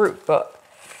got some root, but...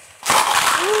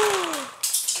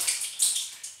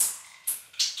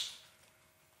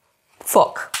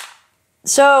 Fuck.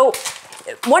 So,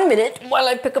 1 minute while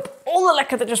I pick up all the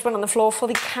liquor that just went on the floor for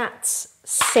the cat's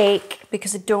sake,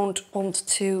 because I don't want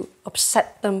to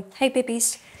upset them. Hey,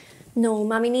 babies. No,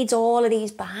 Mummy needs all of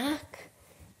these back.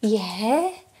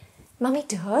 Yeah, Mummy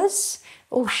does.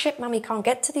 Oh shit, Mummy can't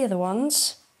get to the other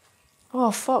ones.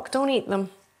 Oh fuck, don't eat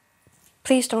them.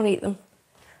 Please don't eat them.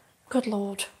 Good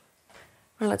Lord.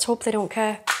 Well, let's hope they don't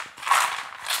care.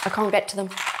 I can't get to them.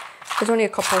 There's only a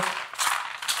couple.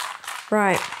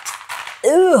 Right.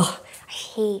 Ugh, I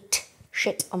hate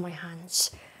shit on my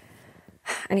hands.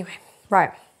 Anyway,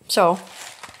 right. So,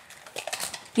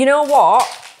 you know what?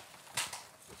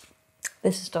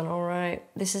 This is done all right.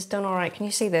 This is done all right. Can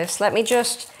you see this? Let me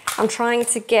just, I'm trying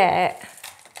to get,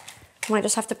 I might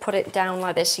just have to put it down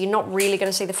like this. So you're not really going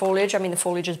to see the foliage. I mean, the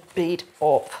foliage is beat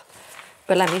up.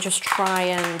 But let me just try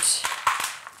and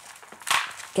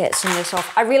get some of this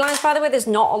off. I realised, by the way, there's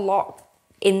not a lot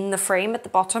in the frame at the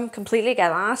bottom. Completely get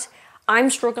that. I'm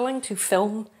struggling to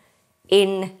film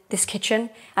in this kitchen. And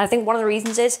I think one of the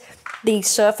reasons is the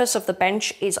surface of the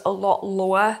bench is a lot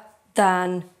lower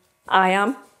than I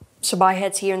am. So my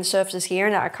head's here and the surface is here,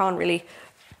 and I can't really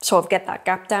sort of get that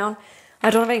gap down. I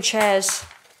don't have any chairs.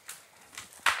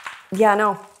 Yeah,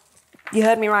 no. You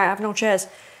heard me right, I have no chairs.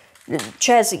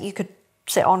 Chairs that you could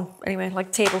sit on, anyway,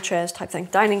 like table chairs type thing.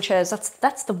 Dining chairs,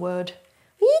 that's the word.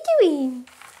 What are you doing?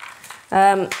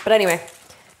 But anyway,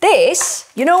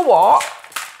 this, you know what?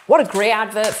 What a great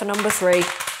advert for number 3.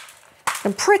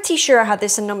 I'm pretty sure I had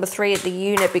this in number 3 at the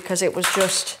unit because it was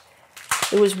just,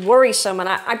 it was worrisome. And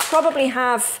I probably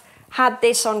have had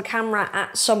this on camera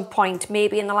at some point,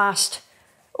 maybe in the last,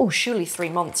 oh, surely 3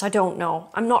 months. I don't know.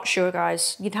 I'm not sure,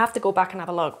 guys. You'd have to go back and have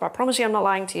a look, but I promise you I'm not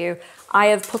lying to you. I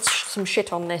have put some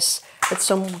shit on this at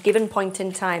some given point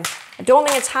in time. I don't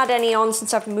think it's had any on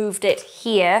since I've moved it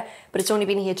here, but it's only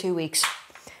been here 2 weeks.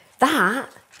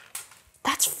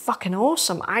 That's fucking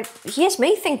awesome. Here's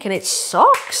me thinking it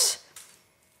sucks.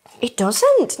 It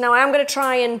doesn't. Now, I am going to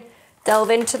try and delve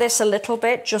into this a little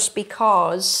bit just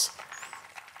because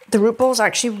the root ball's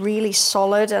actually really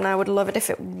solid, and I would love it if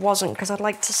it wasn't, because I'd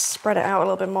like to spread it out a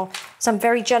little bit more. So I'm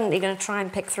very gently going to try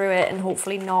and pick through it and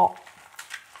hopefully not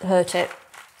hurt it,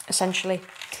 essentially.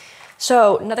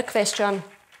 So, another question.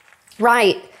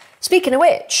 Right, speaking of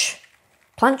which,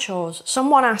 plant chores.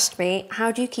 Someone asked me,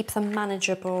 how do you keep them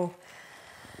manageable?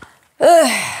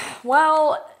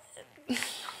 Well,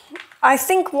 I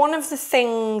think one of the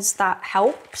things that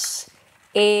helps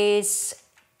is,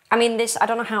 I mean, this, I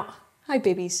don't know how, hi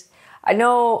babies. I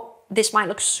know this might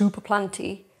look super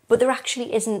planty, but there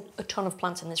actually isn't a ton of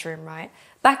plants in this room, right?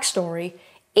 Backstory,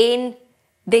 in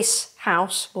this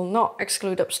house, will not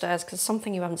exclude upstairs, because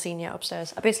something you haven't seen yet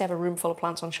upstairs. I basically have a room full of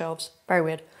plants on shelves. Very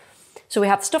weird. So we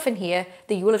have stuff in here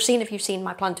that you will have seen if you've seen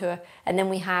my plant tour, and then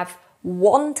we have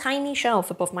one tiny shelf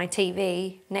above my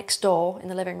TV next door in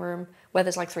the living room where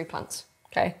there's like 3 plants,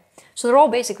 okay? So they're all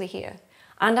basically here.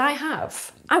 And I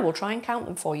will try and count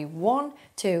them for you. 1,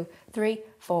 2, 3,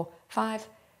 4, 5,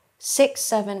 6,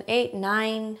 7, 8,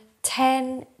 9,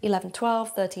 10, 11,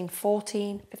 12, 13,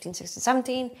 14, 15, 16,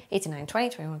 17, 18, 19, 20,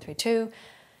 21, 22,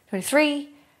 23,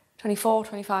 24,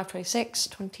 25, 26,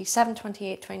 27,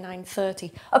 28, 29,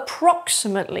 30.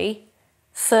 Approximately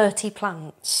 30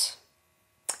 plants.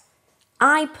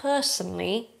 I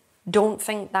personally don't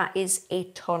think that is a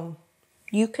ton.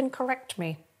 You can correct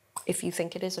me if you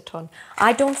think it is a ton.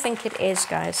 I don't think it is,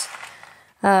 guys.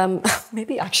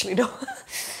 Maybe actually no.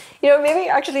 You know, maybe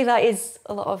actually that is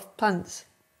a lot of plants.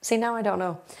 See, now I don't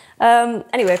know.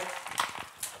 Anyway,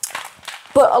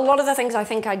 but a lot of the things I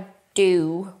think I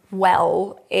do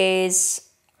well is,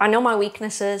 I know my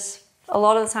weaknesses. A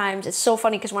lot of the times, it's so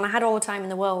funny because when I had all the time in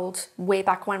the world, way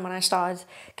back when I started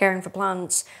caring for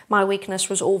plants, my weakness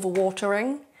was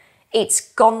overwatering.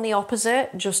 It's gone the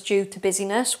opposite just due to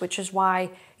busyness, which is why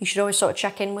you should always sort of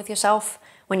check in with yourself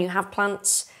when you have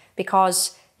plants,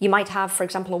 because you might have, for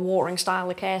example, a watering style,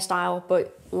 a care style,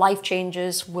 but life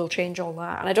changes will change all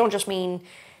that. And I don't just mean,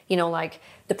 you know, like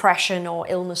depression or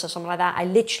illness or something like that. I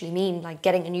literally mean like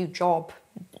getting a new job,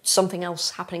 something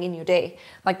else happening in your day.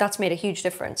 Like that's made a huge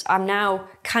difference. I'm now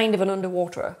kind of an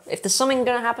underwaterer. If there's something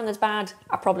going to happen that's bad,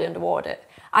 I probably underwatered it.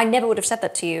 I never would have said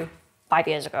that to you 5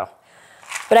 years ago.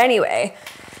 But anyway,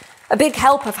 a big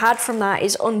help I've had from that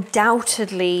is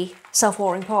undoubtedly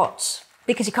self-watering pots,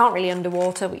 because you can't really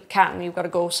underwater, but you can, you've got to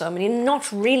go some, and you're not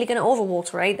really going to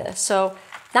overwater either. So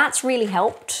that's really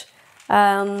helped.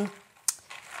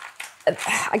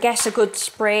 I guess a good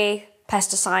spray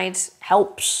pesticide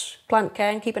helps plant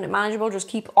care and keeping it manageable. Just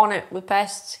keep on it with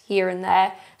pests here and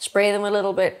there. Spray them a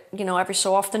little bit, you know, every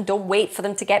so often. Don't wait for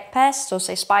them to get pests. So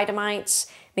say spider mites,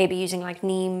 maybe using like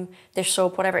neem, dish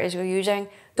soap, whatever it is you're using.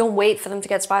 Don't wait for them to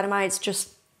get spider mites.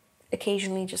 Just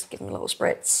occasionally just give them a little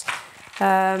spritz.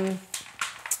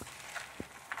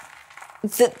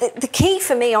 The key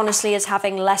for me, honestly, is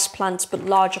having less plants but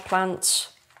larger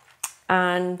plants,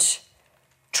 and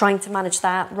trying to manage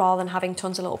that rather than having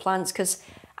tons of little plants, because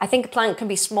I think a plant can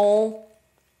be small,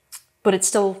 but it's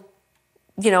still,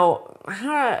 you know,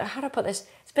 how do I put this?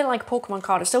 It's a bit like a Pokemon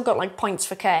card. It's still got like points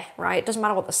for care, right? It doesn't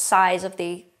matter what the size of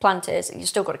the plant is, you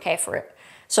still got to care for it.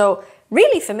 So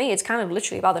really for me, it's kind of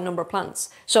literally about the number of plants.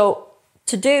 So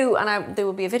to do, and there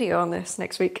will be a video on this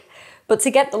next week, but to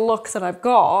get the look that I've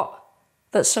got,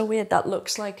 that's so weird, that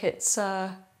looks like it's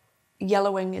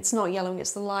yellowing. It's not yellowing,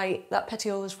 it's the light. That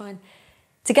petiole is fine.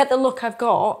 To get the look I've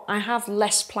got, I have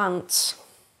less plants.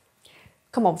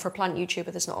 Come on, for a plant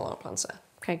YouTuber, there's not a lot of plants there.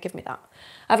 Okay, give me that.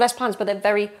 I have less plants, but they're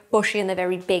very bushy and they're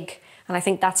very big. And I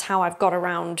think that's how I've got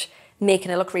around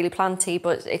making it look really planty,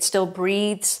 but it still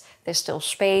breathes. There's still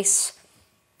space.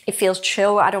 It feels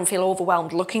chill. I don't feel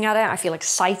overwhelmed looking at it. I feel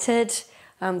excited.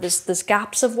 There's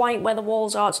gaps of white where the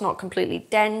walls are. It's not completely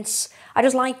dense. I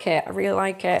just like it. I really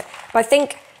like it. But I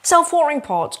think self-watering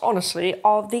pots, honestly,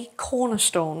 are the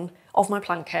cornerstone of my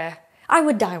plant care. I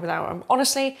would die without them.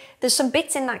 Honestly, there's some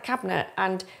bits in that cabinet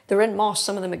and they're in moss.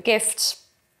 Some of them are gifts,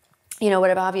 you know,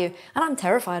 whatever have you. And I'm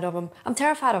terrified of them. I'm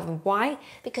terrified of them. Why?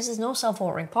 Because there's no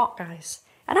self-watering pot, guys.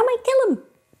 And I might kill them.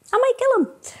 I might kill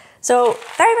them. So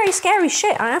very, very scary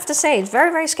shit. I have to say, it's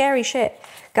very, very scary shit.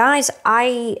 Guys,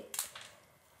 I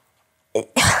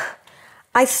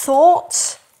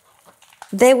thought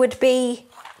there would be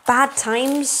bad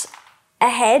times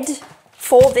ahead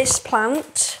for this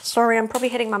plant. Sorry, I'm probably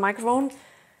hitting my microphone.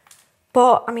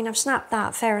 But, I mean, I've snapped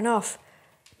that, fair enough.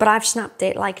 But I've snapped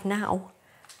it like now.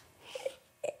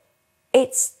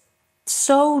 It's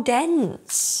so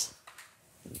dense.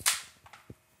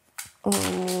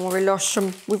 Oh,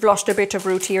 we've lost a bit of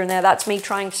root here and there. That's me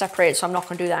trying to separate, so I'm not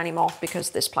going to do that anymore because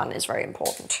this plant is very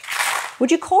important.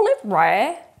 Would you call it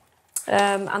rare?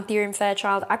 Anthurium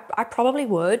Fairchild? I probably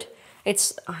would. I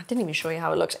didn't even show you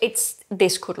how it looks.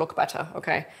 This could look better,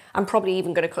 okay? I'm probably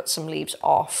even going to cut some leaves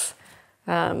off.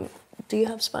 Do you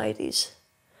have spideys?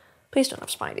 Please don't have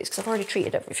spideys, because I've already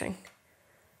treated everything.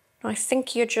 I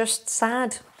think you're just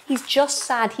sad. He's just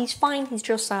sad. He's fine. He's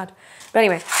just sad. But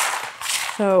anyway,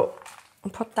 so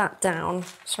I'll put that down.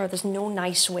 Sorry, there's no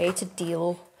nice way to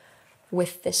deal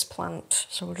with this plant.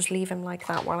 So we'll just leave him like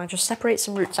that while I just separate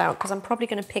some roots out, because I'm probably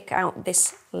going to pick out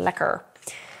this lecker.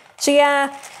 So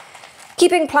yeah,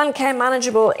 keeping plant care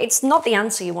manageable, it's not the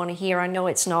answer you want to hear. I know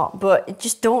it's not, but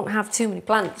just don't have too many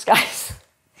plants, guys.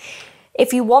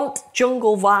 If you want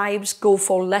jungle vibes, go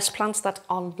for less plants that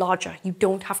are larger. You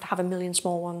don't have to have a million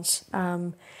small ones.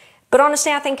 But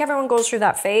honestly, I think everyone goes through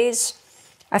that phase.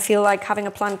 I feel like having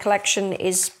a plant collection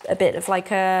is a bit of like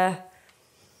a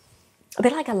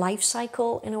life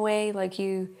cycle in a way. Like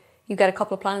you get a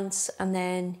couple of plants and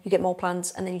then you get more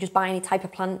plants and then you just buy any type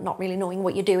of plant, not really knowing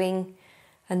what you're doing.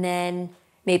 And then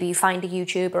maybe you find a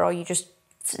YouTuber or you just,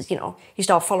 you know, you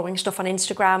start following stuff on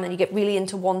Instagram and you get really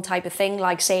into one type of thing,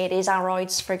 like say it is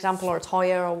aroids, for example, or it's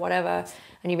Hoya or whatever,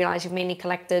 and you realize you've mainly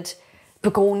collected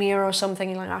Begonia or something,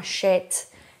 and you're like, oh shit,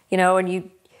 you know, and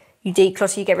you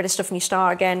declutter, you get rid of stuff and you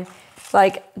start again.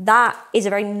 Like that is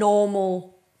a very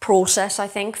normal process, I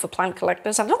think, for plant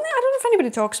collectors. I don't know if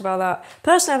anybody talks about that.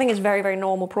 Personally, I think it's a very, very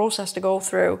normal process to go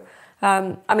through.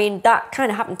 I mean, that kind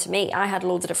of happened to me. I had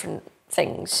loads of different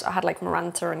things. I had like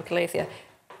Maranta and Calathea.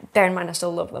 Bear in mind, I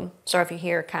still love them. Sorry if you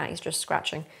hear a cat, he's just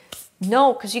scratching.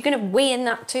 No, because you're going to weigh in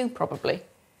that too, probably.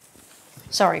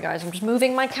 Sorry, guys, I'm just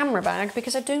moving my camera bag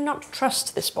because I do not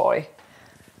trust this boy.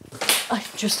 I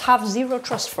just have zero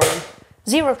trust for him.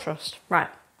 Zero trust. Right.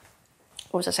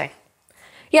 What was I saying?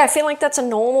 Yeah, I feel like that's a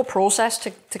normal process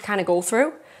to kind of go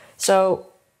through. So,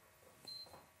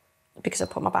 because I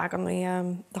put my bag on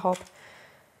the hob.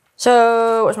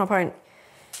 So, what's my point?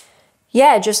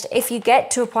 Yeah, just if you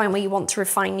get to a point where you want to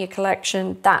refine your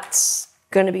collection, that's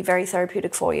going to be very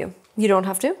therapeutic for you. You don't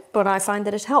have to, but I find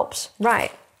that it helps.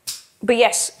 Right. But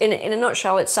yes, in a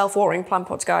nutshell, it's self-watering plant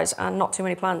pots, guys, and not too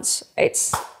many plants.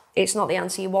 It's not the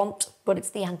answer you want, but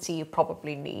it's the answer you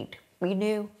probably need. We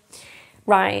knew.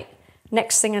 Right.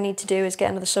 Next thing I need to do is get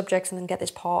another subject and then get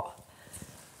this pot.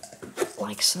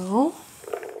 Like so.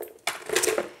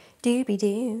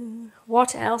 Doobie-doo.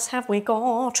 What else have we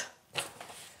got?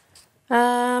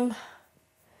 Oh,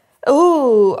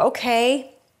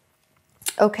 okay.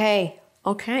 Okay.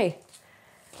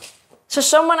 So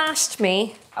someone asked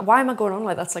me, why am I going on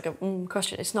like that's like a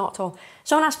question? It's not at all.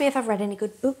 Someone asked me if I've read any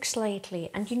good books lately.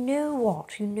 And you know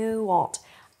what?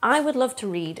 I would love to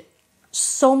read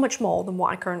so much more than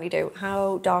what I currently do.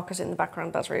 How dark is it in the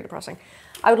background? That's really depressing.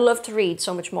 I would love to read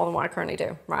so much more than what I currently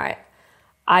do, right?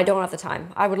 I don't have the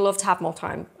time. I would love to have more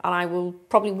time. And I will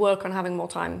probably work on having more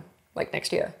time like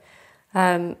next year.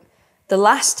 The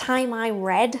last time I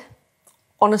read,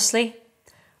 honestly,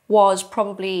 was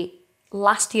probably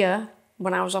last year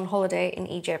when I was on holiday in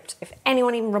Egypt. If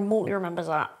anyone even remotely remembers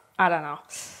that, I don't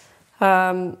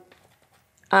know.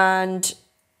 And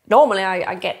normally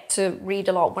I get to read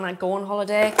a lot when I go on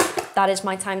holiday. That is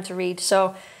my time to read.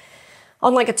 So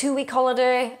on like a 2-week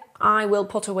holiday, I will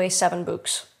put away 7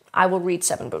 books. I will read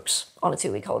 7 books on a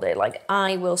 2-week holiday. Like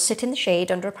I will sit in the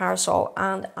shade under a parasol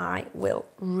and I will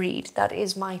read. That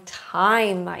is my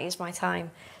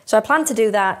time. So I plan to do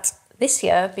that this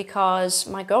year because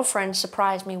my girlfriend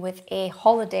surprised me with a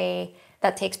holiday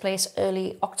that takes place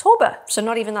early October. So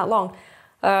not even that long.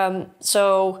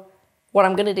 So what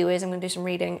I'm going to do is I'm going to do some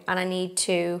reading and I need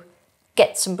to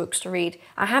get some books to read.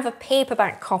 I have a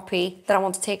paperback copy that I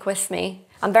want to take with me.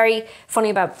 I'm very funny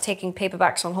about taking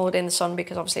paperbacks on holiday in the sun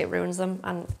because obviously it ruins them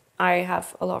and I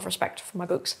have a lot of respect for my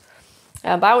books.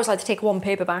 But I always like to take one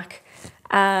paperback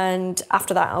and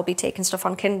after that I'll be taking stuff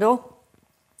on Kindle.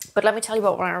 But let me tell you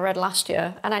about what I read last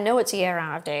year. And I know it's a year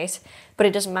out of date, but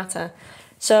it doesn't matter.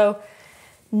 So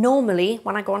normally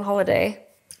when I go on holiday,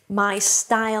 my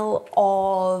style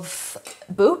of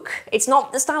book, it's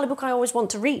not the style of book I always want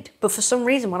to read. But for some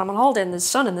reason, when I'm on holiday and there's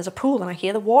sun and there's a pool and I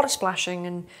hear the water splashing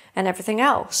and everything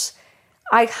else,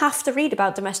 I have to read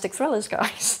about domestic thrillers,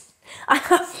 guys. I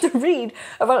have to read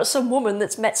about some woman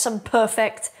that's met some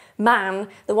perfect man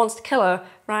that wants to kill her,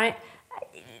 right?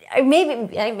 Maybe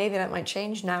that might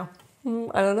change now.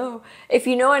 I don't know. If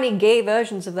you know any gay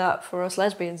versions of that for us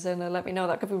lesbians, then let me know.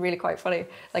 That could be really quite funny.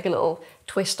 Like a little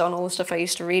twist on all the stuff I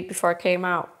used to read before I came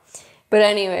out. But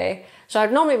anyway, so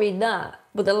I'd normally read that.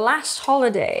 But the last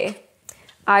holiday,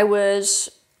 I was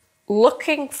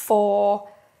looking for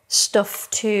stuff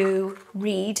to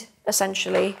read,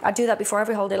 essentially. I do that before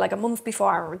every holiday, like a month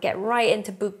before. I would get right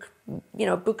into book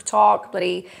talk,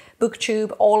 bloody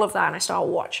booktube, all of that, and I start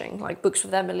watching like books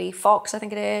with Emily Fox, I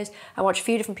think it is. I watch a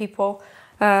few different people,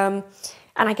 and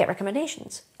I get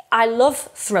recommendations. I love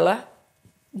thriller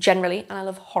generally, and I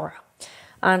love horror.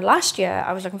 And last year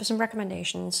I was looking for some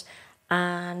recommendations,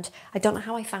 and I don't know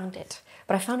how I found it,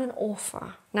 but I found an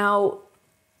author. Now,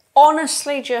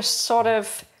 honestly, just sort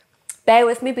of bear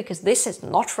with me because this is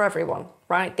not for everyone,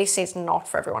 right? This is not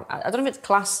for everyone. I don't know if it's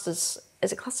classed as,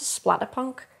 is it classed as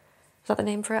splatterpunk? Is that the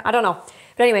name for it? I don't know.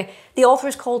 But anyway, the author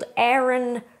is called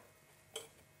Aaron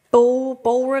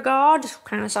Beauregard.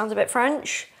 Kind of sounds a bit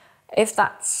French, if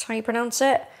that's how you pronounce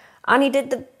it. And he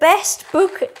did the best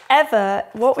book ever.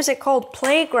 What was it called?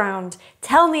 Playground.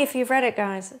 Tell me if you've read it,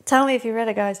 guys. Tell me if you've read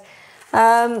it, guys.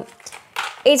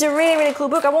 It's a really, really cool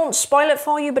book. I won't spoil it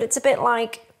for you, but it's a bit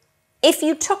like if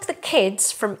you took the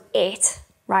kids from It,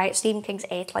 right? Stephen King's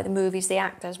It, like the movies, the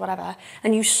actors, whatever,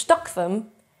 and you stuck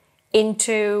them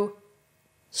into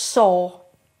Saw.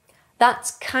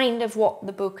 That's kind of what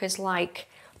the book is like.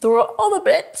 There are other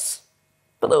bits,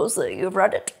 for those that you've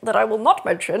read it, that I will not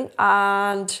mention,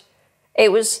 and it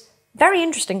was very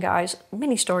interesting, guys.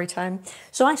 Mini story time.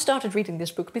 So I started reading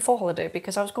this book before holiday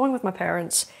because I was going with my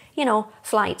parents, you know,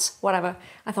 flights, whatever.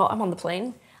 I thought, I'm on the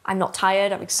plane. I'm not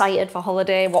tired. I'm excited for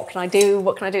holiday. What can I do?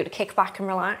 What can I do to kick back and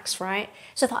relax, right?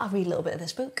 So I thought I'll read a little bit of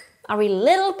this book. I'll read a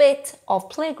little bit of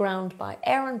Playground by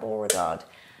Aaron Beauregard.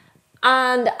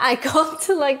 And I got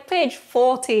to like page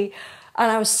 40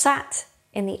 and I was sat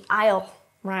in the aisle,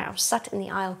 right? I was sat in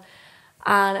the aisle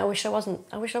and I wish I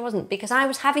wasn't because I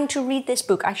was having to read this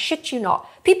book. I shit you not.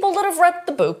 People that have read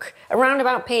the book around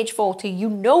about page 40, you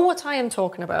know what I am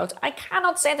talking about. I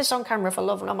cannot say this on camera for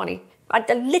love nor money. I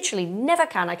literally never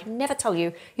can. I can never tell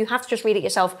you. You have to just read it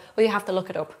yourself or you have to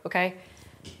look it up, okay?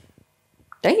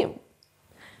 Damn.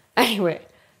 Anyway.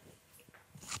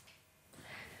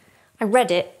 I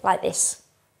read it like this.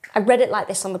 I read it like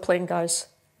this on the plane, guys,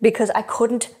 because I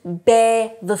couldn't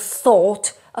bear the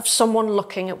thought of someone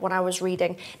looking at what I was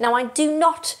reading. Now, I do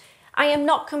not I am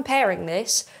not comparing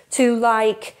this to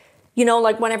like, you know,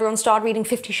 like when everyone started reading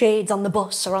 50 Shades on the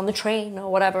bus or on the train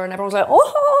or whatever, and everyone's like,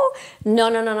 oh,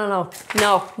 no.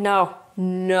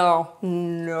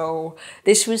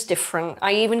 This was different.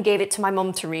 I even gave it to my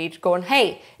mum to read, going,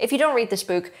 hey, if you don't read this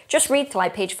book, just read to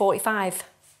like page 45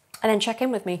 and then check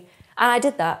in with me. And I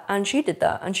did that, and she did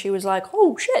that, and she was like,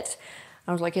 oh, shit.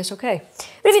 I was like, yes, okay.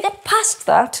 But if you get past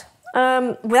that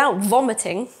without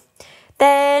vomiting,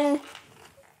 then,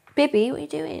 Bibby, what are you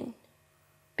doing?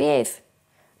 Behave.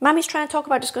 Mammy's trying to talk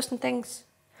about disgusting things.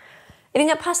 If you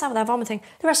can get past that without vomiting,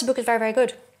 the rest of the book is very, very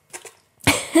good.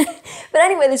 But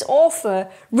anyway, this author,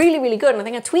 really, really good. And I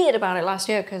think I tweeted about it last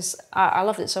year because I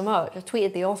loved it so much. I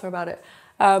tweeted the author about it.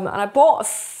 And I bought a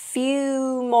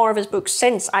few more of his books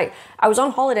since. I was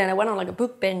on holiday and I went on like a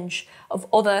book binge of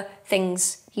other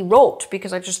things he wrote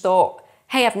because I just thought,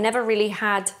 hey, I've never really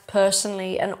had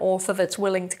personally an author that's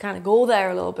willing to kind of go there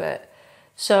a little bit.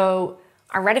 So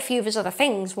I read a few of his other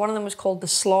things. One of them was called The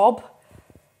Slob.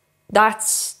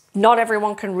 Not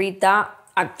everyone can read that.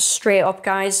 Straight up,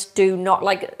 guys,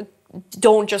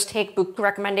 don't just take book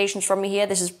recommendations from me here.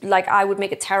 This is like, I would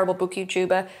make a terrible book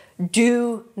YouTuber.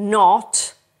 Do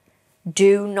not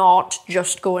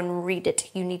just go and read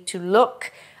it. You need to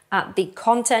look at the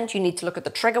content. You need to look at the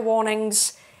trigger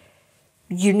warnings.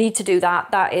 You need to do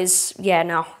that. That is, yeah,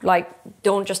 no, like,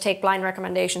 don't just take blind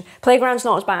recommendation. Playground's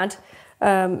not as bad.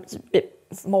 It's a bit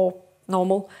more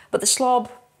normal. But The Slob,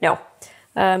 no.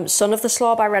 Son of the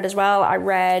Slob I read as well. I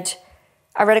read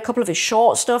a couple of his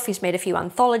short stuff. He's made a few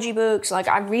anthology books. Like,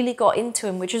 I really got into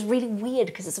him, which is really weird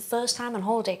because it's the first time on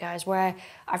holiday, guys, where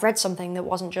I've read something that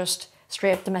wasn't just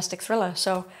straight up domestic thriller.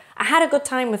 So I had a good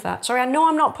time with that. Sorry, I know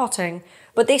I'm not potting,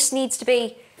 but this needs to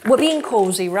be, we're being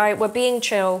cozy, right? We're being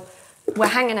chill. We're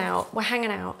hanging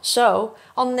out. So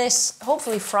on this,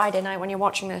 hopefully Friday night when you're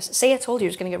watching this, see, I told you it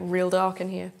was going to get real dark in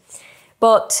here.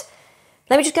 But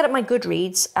let me just get up my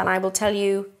Goodreads and I will tell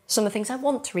you some of the things I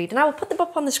want to read. And I will put them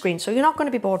up on the screen, so you're not going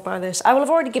to be bored by this. I will have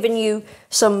already given you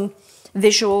some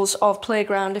visuals of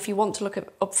Playground if you want to look it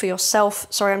up for yourself.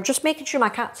 Sorry, I'm just making sure my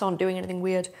cats aren't doing anything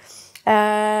weird.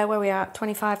 Where are we at?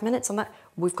 25 minutes on that?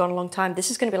 We've gone a long time. This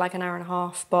is going to be like an hour and a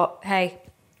half. But hey,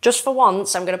 just for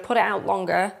once, I'm going to put it out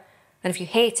longer. And if you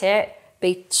hate it,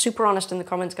 be super honest in the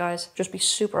comments, guys. Just be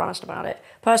super honest about it.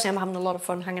 Personally, I'm having a lot of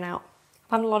fun hanging out.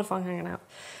 So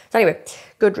anyway,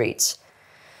 Goodreads.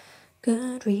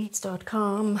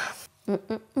 Goodreads.com.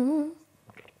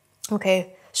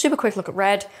 Okay, super quick look at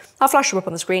Red. I'll flash them up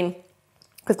on the screen.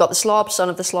 We've got The Slob, Son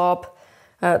of the Slob,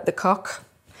 The Cock,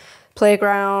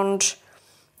 Playground.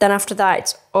 Then after that,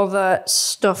 it's other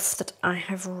stuff that I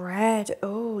have read.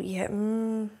 Oh, yeah.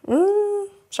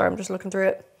 Sorry, I'm just looking through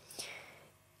it.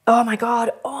 Oh my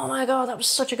God, that was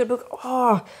such a good book.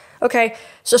 Oh, okay.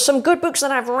 So some good books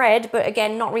that I've read, but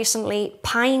again, not recently.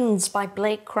 Pines by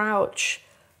Blake Crouch.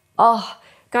 Oh,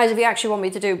 guys, if you actually want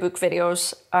me to do book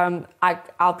videos, I'm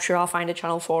sure I'll find a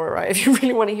channel for it, right? If you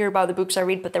really want to hear about the books I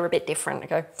read, but they're a bit different,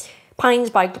 okay? Pines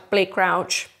by Blake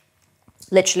Crouch.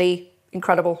 Literally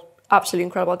incredible. Absolutely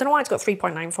incredible. I don't know why it's got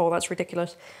 3.94. That's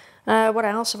ridiculous. What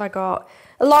else have I got?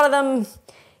 A lot of them,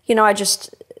 you know,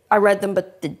 I read them,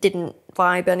 but it didn't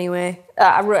vibe anyway.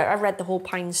 I read the whole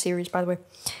Pines series, by the way.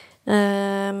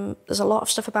 There's a lot of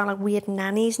stuff about like weird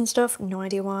nannies and stuff. No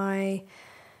idea why.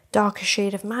 Darker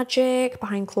Shade of Magic,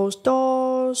 Behind Closed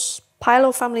Doors,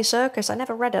 Pilo Family Circus. I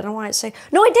never read it. I don't know why it's saying.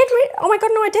 No, I did read. Oh my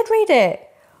God, no, I did read it.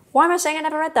 Why am I saying I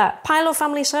never read that? Pilo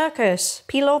Family Circus.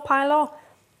 Pilo.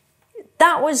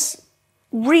 That was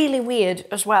really weird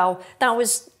as well.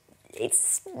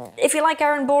 If you like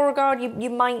Erin Beauregard, you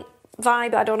might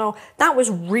vibe. I don't know. That was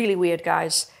really weird,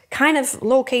 guys. Kind of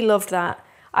low-key loved that.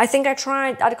 I think I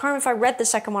can't remember if I read the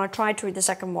second one. I tried to read the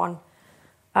second one.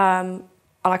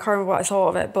 And I can't remember what I thought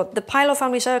of it. But the Pilo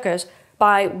Family Circus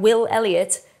by Will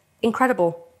Elliott,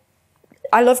 incredible.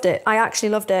 I loved it. I actually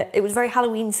loved it. It was very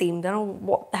Halloween themed. I don't know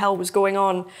what the hell was going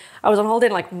on. I was on holiday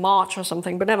in like March or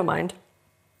something, but never mind.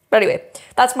 But anyway,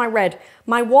 that's my read.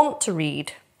 My want to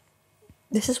read.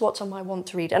 This is what's on my want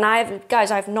to read. And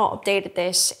I've not updated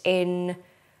this in,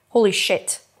 holy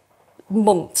shit,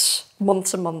 months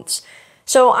and months.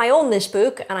 So I own this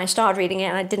book and I started reading it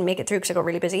and I didn't make it through because I got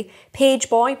really busy. Page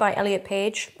Boy by Elliot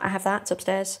Page. I have that, it's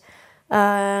upstairs.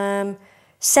 7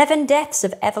 Deaths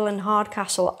of Evelyn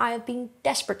Hardcastle. I have been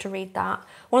desperate to read that.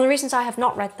 One of the reasons I have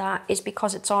not read that is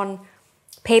because it's on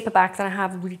paperback, then I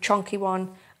have a really chunky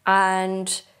one.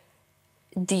 And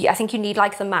I think you need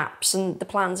like the maps and the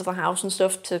plans of the house and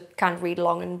stuff to kind of read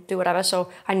along and do whatever.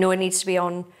 So I know it needs to be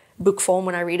on book form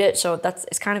when I read it. So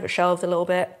it's kind of shelved a little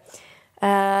bit.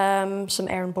 Some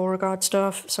Erin Beauregard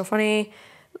stuff. So funny.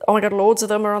 Oh my god, loads of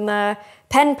them are on there.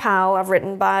 Pen Pal, I've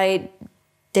written by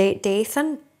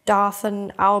Dathan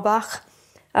Auerbach.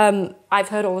 I've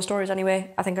heard all the stories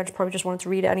anyway. I think I probably just wanted to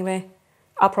read it anyway.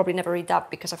 I'll probably never read that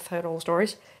because I've heard all the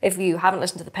stories. If you haven't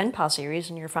listened to the Pen Pal series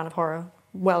and you're a fan of horror,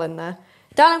 well in there.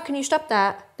 Darling, can you stop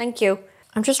that? Thank you.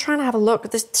 I'm just trying to have a look.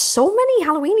 There's so many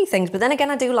Halloween-y things, but then again,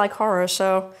 I do like horror,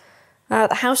 so...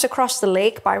 The House Across the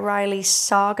Lake by Riley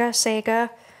Sager.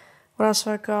 What else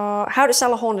have I got? How to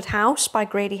Sell a Haunted House by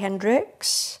Grady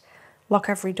Hendrix. Lock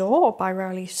Every Door by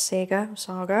Riley Sager.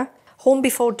 Home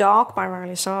Before Dark by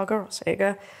Riley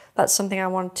Sager. That's something I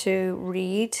want to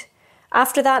read.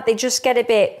 After that, they get a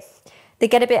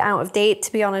bit out of date,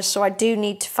 to be honest, so I do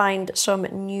need to find some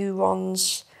new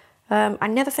ones. I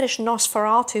never finished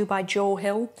Nosferatu by Joe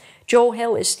Hill. Joe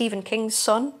Hill is Stephen King's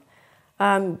son.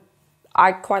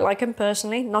 I quite like him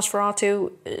personally.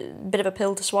 Nosferatu, a bit of a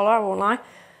pill to swallow, I won't lie,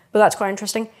 but that's quite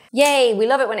interesting. Yay, we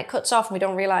love it when it cuts off and we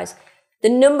don't realise. The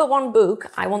number one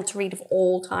book I want to read of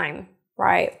all time,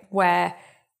 right, where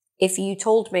if you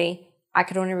told me I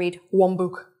could only read one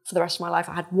book for the rest of my life,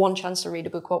 I had one chance to read a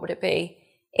book, what would it be?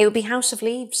 It would be House of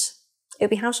Leaves. It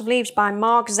would be House of Leaves by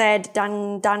Mark Z.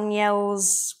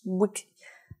 Daniels.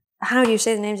 How do you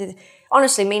say the names of it?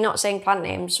 Honestly, me not saying plant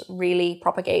names really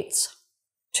propagates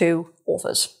to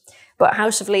authors. But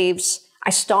House of Leaves, I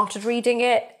started reading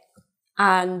it,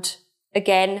 and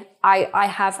again, I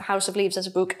have House of Leaves as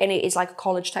a book, and it is like a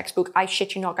college textbook. I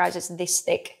shit you not, guys, it's this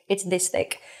thick. It's this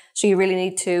thick. So you really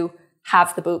need to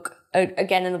have the book.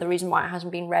 Again, another reason why it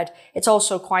hasn't been read. It's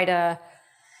also quite a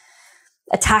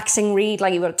taxing read,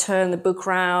 like you've got to turn the book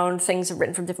around, things are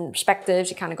written from different perspectives,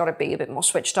 you kind of got to be a bit more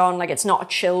switched on. Like, it's not a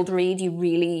chilled read, you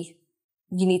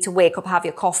need to wake up, have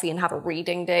your coffee, and have a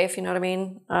reading day, if you know what I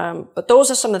mean. But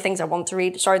those are some of the things I want to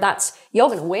read. Sorry, you're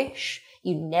going to wish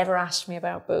you never asked me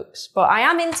about books. But I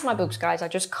am into my books, guys. I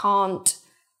just don't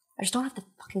have the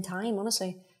fucking time,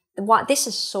 honestly. This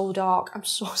is so dark. I'm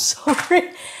so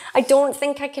sorry. I don't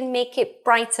think I can make it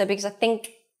brighter because I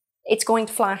think it's going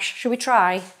to flash. Should we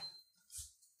try?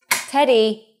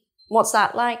 Teddy, what's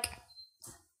that like?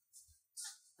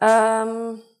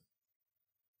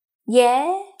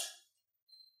 Yeah?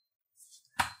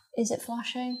 Is it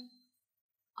flashing?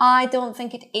 I don't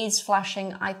think it is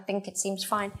flashing. I think it seems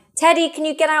fine. Teddy, can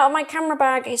you get out of my camera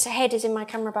bag? His head is in my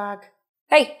camera bag.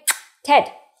 Hey,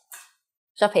 Ted.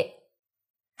 Stop it.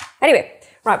 Anyway,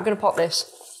 right, we're going to pop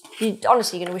this.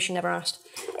 Honestly, you're going to wish you never asked.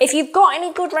 If you've got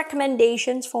any good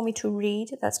recommendations for me to read,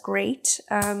 that's great.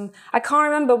 I can't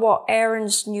remember what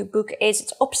Aaron's new book is.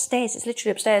 It's upstairs. It's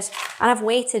literally upstairs. And I've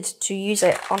waited to use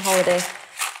it on holiday.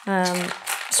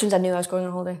 As soon as I knew I was going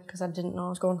on holiday, because I didn't know I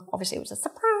was going. Obviously, it was a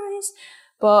surprise.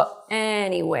 But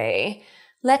anyway,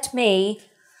 let me.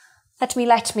 I'm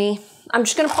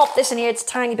just going to pop this in here. It's a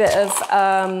tiny bit of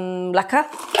lacquer.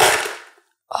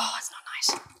 Oh, it's not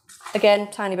nice. Again,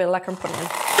 tiny bit of lacquer I'm putting in.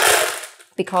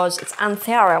 Because it's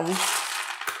Anthurium.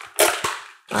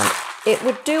 And it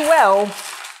would do well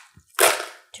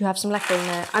to have some lacquer in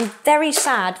there. I'm very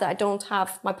sad that I don't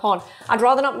have my pon. I'd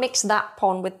rather not mix that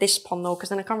pon with this pon though, because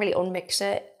then I can't really unmix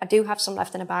it. I do have some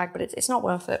left in a bag, but it's not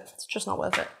worth it. It's just not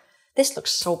worth it. This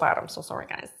looks so bad. I'm so sorry,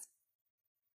 guys.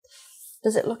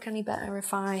 Does it look any better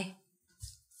if I...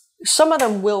 Some of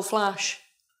them will flash.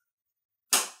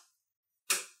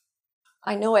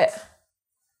 I know it.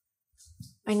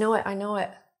 I know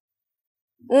it.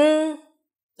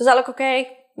 Does that look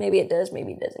okay? Maybe it does,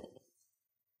 maybe it doesn't.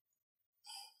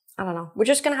 I don't know. We're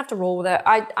just going to have to roll with it.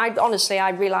 I honestly,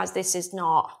 I realise this is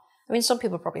not... I mean, some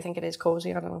people probably think it is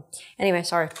cozy. I don't know. Anyway,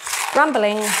 sorry.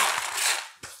 Rambling.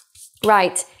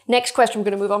 Right. Next question. I'm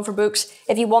going to move on from books.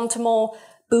 If you want a more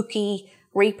booky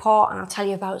repot, and I'll tell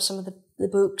you about some of the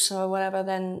books or whatever,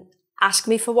 then ask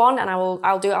me for one, and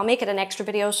I'll do it. I'll make it an extra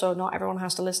video, so not everyone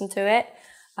has to listen to it.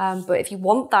 But if you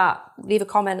want that, leave a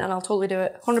comment and I'll totally do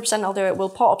it. 100% I'll do it. We'll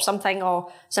pot up something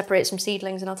or separate some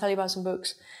seedlings and I'll tell you about some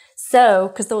books. So,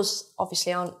 because those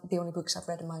obviously aren't the only books I've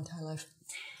read in my entire life.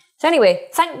 So anyway,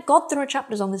 thank God there are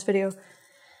chapters on this video.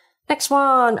 Next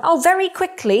one. Oh, very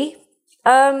quickly.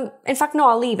 In fact, no,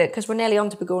 I'll leave it because we're nearly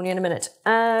on to Begonia in a minute.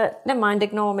 Never mind,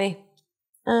 ignore me.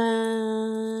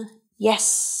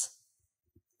 Yes.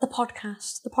 The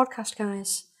podcast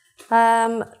guys.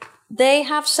 They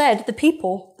have said, the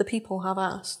people have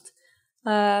asked,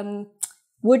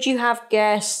 would you have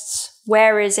guests?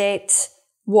 Where is it?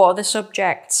 What are the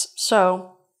subjects?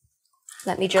 So,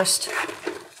 let me just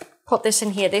put this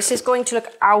in here. This is going to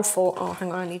look awful. Oh,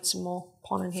 hang on, I need some more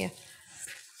pon in here.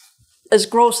 As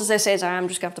gross as this is, I am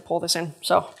just going to have to pour this in.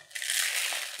 So,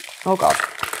 oh God.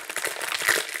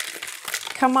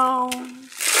 Come on.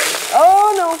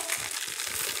 Oh no.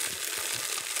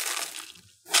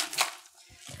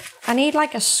 I need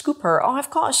like a scooper. Oh, I've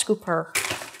got a scooper.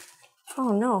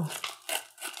 Oh no.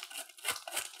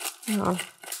 Hang on.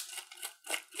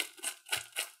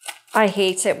 I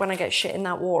hate it when I get shit in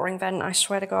that watering vent, I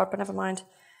swear to God, but never mind.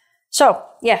 So,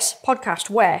 yes, podcast,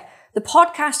 where? The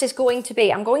podcast is going to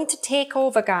be, I'm going to take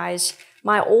over, guys,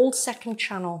 my old second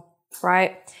channel,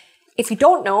 right? If you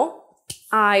don't know,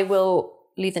 I will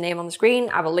leave the name on the screen.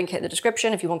 I will link it in the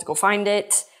description if you want to go find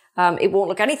it. It won't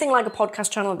look anything like a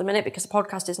podcast channel at the minute because the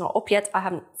podcast is not up yet. I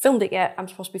haven't filmed it yet. I'm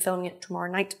supposed to be filming it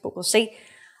tomorrow night, but we'll see.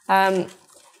 And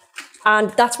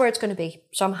that's where it's going to be.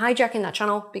 So I'm hijacking that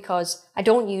channel because I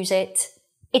don't use it.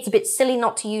 It's a bit silly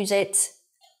not to use it.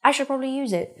 I should probably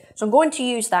use it. So I'm going to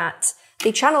use that.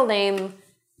 The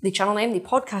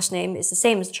podcast name is the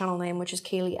same as the channel name, which is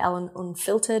Kaylee Ellen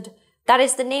Unfiltered. That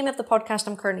is the name of the podcast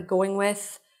I'm currently going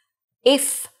with.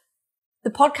 If the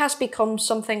podcast becomes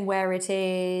something where it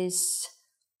is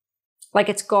like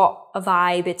it's got a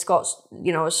vibe, it's got,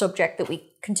 you know, a subject that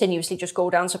we continuously just go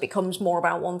down so it becomes more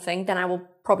about one thing, then I will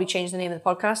probably change the name of the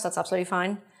podcast. That's absolutely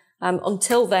fine.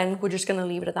 Until then, we're just going to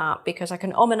leave it at that because I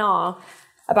can and ah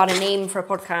about a name for a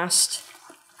podcast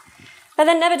and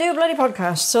then never do a bloody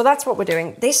podcast. So that's what we're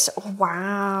doing. This, oh,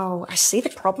 wow. I see the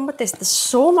problem with this. There's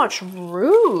so much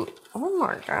root. Oh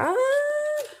my God.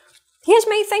 Here's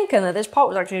me thinking that this pot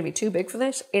was actually going to be too big for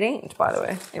this. It ain't, by the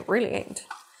way. It really ain't.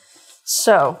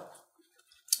 So,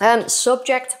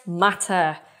 subject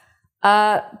matter.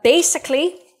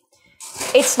 Basically,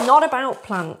 it's not about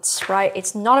plants, right?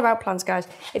 It's not about plants, guys.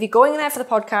 If you're going there for the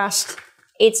podcast,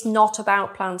 it's not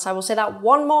about plants. I will say that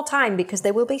one more time because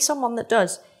there will be someone that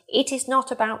does. It is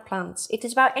not about plants. It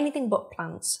is about anything but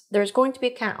plants. There is going to be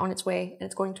a cat on its way and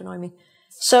it's going to annoy me.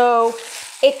 So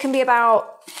it can be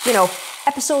about, you know,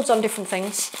 episodes on different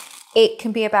things. It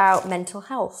can be about mental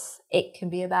health. It can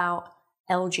be about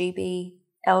LGBTQ.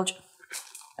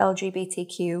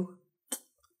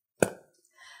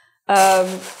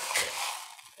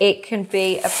 It can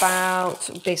be about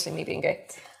basically me being gay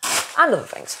and other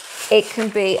things. It can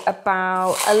be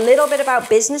about a little bit about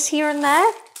business here and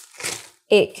there.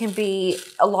 It can be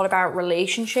a lot about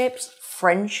relationships,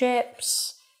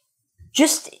 friendships,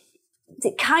 just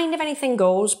kind of anything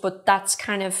goes, but that's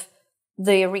kind of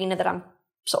the arena that I'm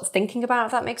sort of thinking about,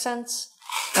 if that makes sense.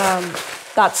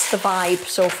 That's the vibe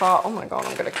so far. Oh my God,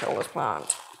 I'm going to kill this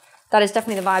plant. That is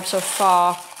definitely the vibe so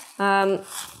far.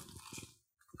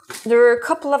 There are a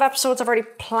couple of episodes I've already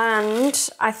planned.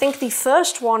 I think the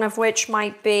first one of which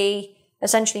might be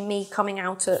essentially me coming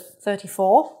out at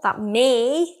 34. That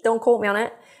may, don't quote me on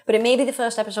it, but it may be the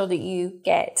first episode that you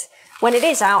get. When it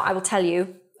is out, I will tell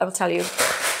you. I will tell you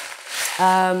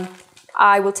on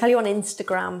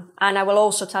Instagram, and I will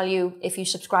also tell you if you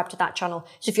subscribe to that channel.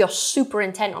 So if you're super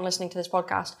intent on listening to this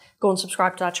podcast, go and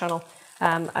subscribe to that channel.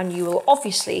 And you will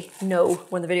obviously know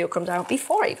when the video comes out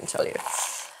before I even tell you.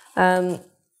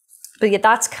 But yeah,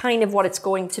 that's kind of what it's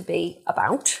going to be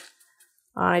about.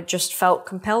 I just felt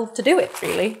compelled to do it,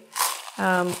 really.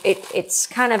 It's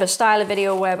kind of a style of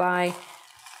video whereby,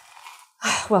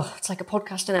 well, it's like a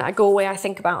podcast, innit? I go away, I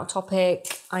think about a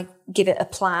topic, I give it a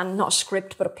plan, not a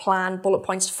script, but a plan, bullet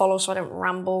points to follow so I don't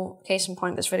ramble. Case in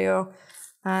point, this video.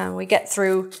 We get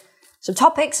through some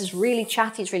topics. It's really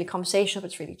chatty, it's really conversational, but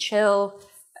it's really chill.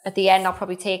 At the end, I'll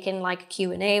probably take in like a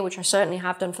Q&A, which I certainly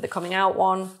have done for the coming out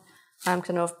one.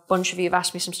 Because I know a bunch of you have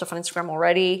asked me some stuff on Instagram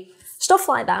already. Stuff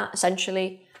like that,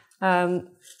 essentially.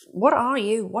 What are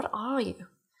you? What are you?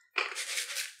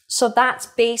 So that's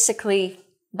basically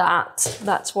that.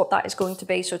 That's what that is going to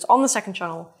be. So it's on the second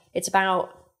channel. It's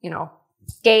about, you know,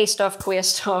 gay stuff, queer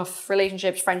stuff,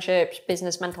 relationships, friendships,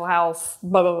 business, mental health,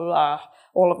 blah, blah, blah, blah.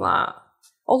 All of that.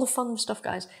 All the fun stuff,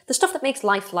 guys. The stuff that makes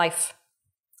life,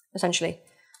 essentially.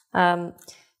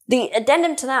 The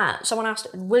addendum to that, someone asked,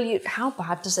 how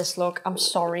bad does this look? I'm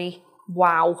sorry.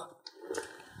 Wow.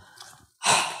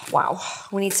 Wow.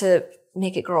 We need to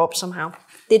make it grow up somehow.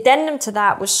 The addendum to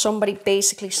that was somebody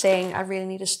basically saying, I really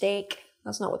need a steak.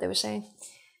 That's not what they were saying.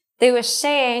 They were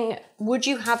saying, would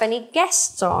you have any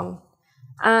guests on?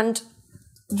 And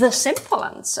the simple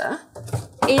answer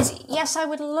is, yes, I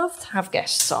would love to have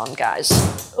guests on, guys.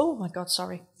 Oh my God,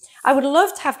 sorry. I would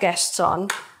love to have guests on.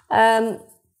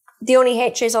 The only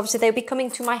hitch is obviously they'll be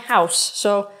coming to my house.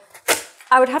 So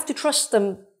I would have to trust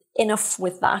them enough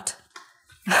with that.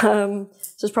 So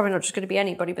it's probably not just going to be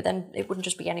anybody, but then it wouldn't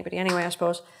just be anybody anyway, I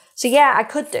suppose. So yeah, I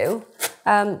could do.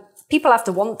 People have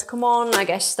to want to come on. I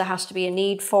guess there has to be a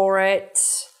need for it.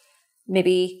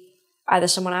 Maybe either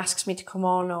someone asks me to come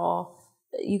on or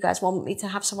you guys want me to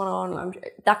have someone on.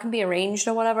 That can be arranged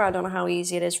or whatever. I don't know how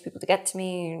easy it is for people to get to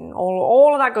me and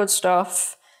all of that good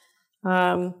stuff.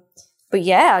 But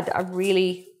yeah,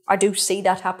 I I do see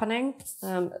that happening.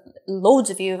 Loads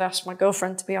of you have asked my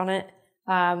girlfriend to be on it.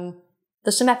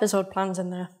 There's some episode plans in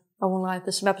there. I won't lie,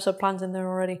 there's some episode plans in there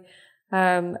already.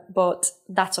 But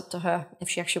that's up to her if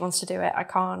she actually wants to do it. I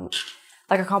can't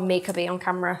make her be on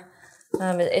camera.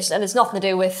 It's nothing to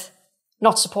do with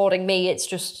not supporting me. It's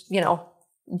just, you know,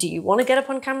 do you want to get up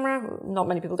on camera? Not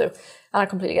many people do. And I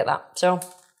completely get that. So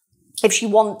if she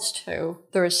wants to,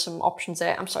 there is some options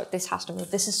there. I'm sorry, this has to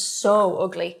move. This is so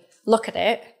ugly. Look at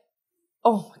it.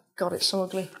 Oh my God, it's so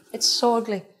ugly. It's so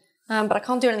ugly. But I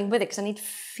can't do anything with it because I need to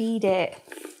feed it.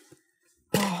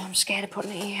 Oh, I'm scared of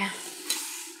putting it here.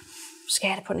 I'm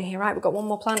scared of putting it here. Right, we've got one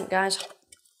more plant, guys.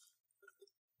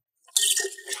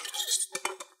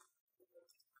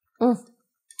 One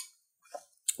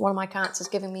of my cats is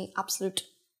giving me absolute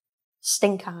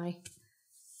stink eye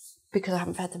because I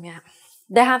haven't fed them yet.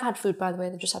 They have had food, by the way.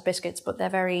 They've just had biscuits, but they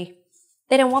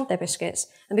don't want their biscuits.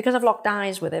 And because I've locked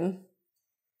eyes with him,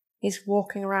 he's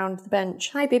walking around the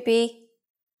bench. Hi, baby.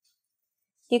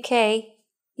 You okay?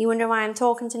 You wonder why I'm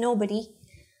talking to nobody?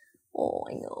 Oh,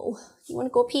 I know. You want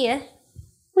to go up here?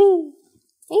 Whee!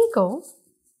 There you go.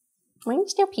 Why are you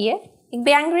still up here? You can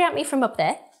be angry at me from up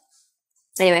there.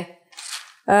 Anyway,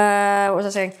 what was I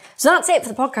saying? So that's it for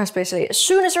the podcast, basically. As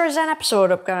soon as there is an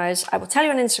episode up, guys, I will tell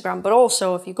you on Instagram, but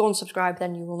also if you go and subscribe,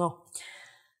 then you will know.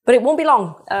 But it won't be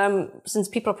long, since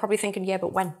people are probably thinking, yeah,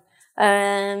 but when?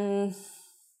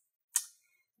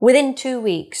 Within 2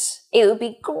 weeks. It would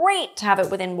be great to have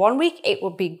it within 1 week. It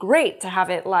would be great to have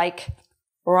it like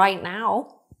right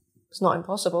now. It's not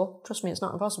impossible. Trust me, it's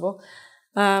not impossible.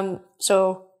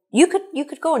 So you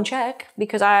could go and check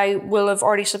because I will have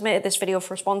already submitted this video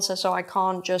for a sponsor, so I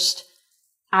can't just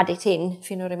add it in, if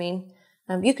you know what I mean.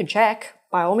 You can check.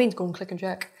 By all means, go and click and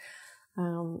check.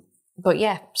 But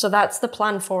yeah, so that's the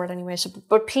plan for it anyway. So,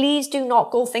 but please do not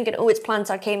go thinking, oh, it's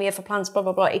plants. I came here for plants, blah,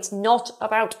 blah, blah. It's not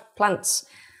about plants.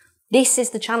 This is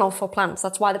the channel for plants.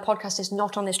 That's why the podcast is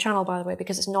not on this channel, by the way,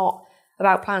 because it's not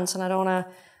about plants, and I don't want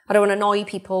to annoy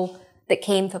people that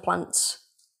came for plants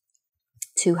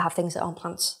to have things that aren't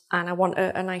plants. And I want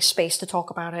a nice space to talk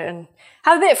about it and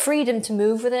have a bit of freedom to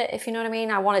move with it, if you know what I mean.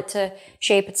 I want it to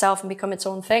shape itself and become its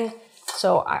own thing.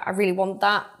 So I really want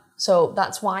that. So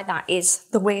that's why that is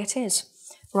the way it is.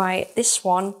 Right, this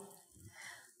one.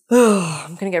 Oh,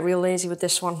 I'm going to get real lazy with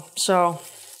this one. So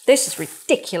this is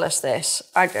ridiculous, this.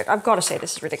 I've got to say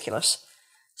this is ridiculous.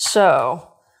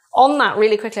 So on that,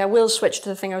 really quickly, I will switch to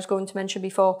the thing I was going to mention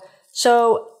before.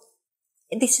 So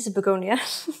this is a begonia.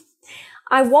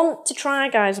 I want to try,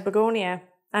 guys, a begonia.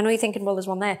 I know you're thinking, well, there's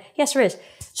one there. Yes, there is.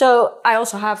 So I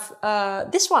also have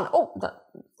this one. Oh, that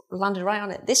landed right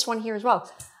on it. This one here as well.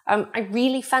 I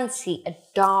really fancy a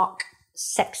dark,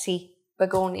 sexy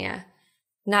begonia.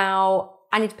 Now,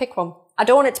 I need to pick one. I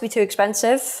don't want it to be too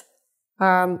expensive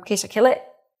in case I kill it.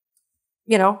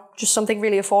 You know, just something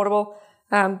really affordable.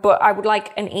 But I would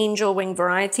like an angel wing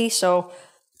variety, so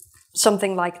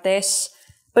something like this.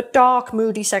 But dark,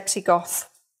 moody, sexy, goth.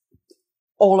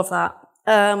 All of that.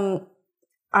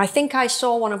 I think I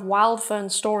saw one of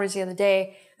Wildfern's stories the other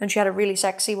day, and she had a really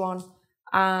sexy one.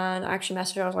 And I actually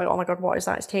messaged her. I was like, oh my God, what is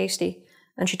that? It's tasty.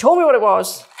 And she told me what it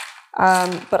was.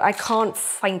 But I can't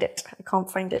find it. I can't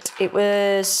find it. It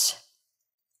was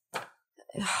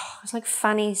like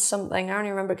Fanny something. I don't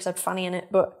even remember because I had Fanny in it,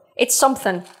 but it's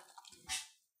something.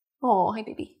 Oh, hi,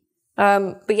 baby.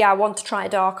 But yeah, I want to try a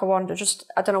darker one.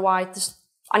 I don't know why.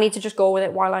 I need to just go with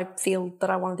it while I feel that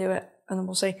I want to do it, and then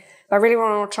we'll see. But I really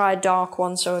want to try a dark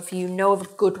one, so if you know of a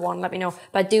good one, let me know.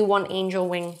 But I do want angel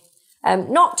wing.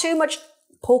 Not too much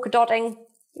polka dotting.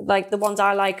 Like the ones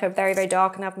I like are very, very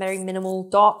dark and have very minimal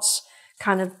dots.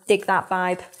 Kind of dig that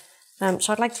vibe.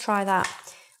 So I'd like to try that.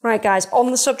 Right, guys,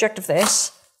 on the subject of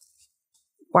this.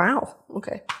 Wow,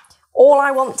 okay. All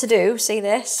I want to do, see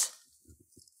this?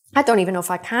 I don't even know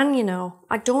if I can, you know.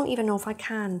 I don't even know if I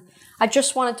can. I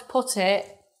just wanted to put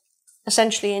it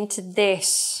essentially into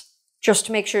this just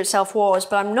to make sure it self-waters,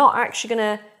 but I'm not actually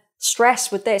going to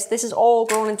stress with this. This is all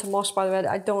grown into moss, by the way.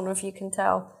 I don't know if you can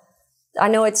tell. I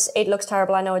know it looks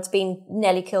terrible. I know it's been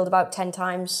nearly killed about 10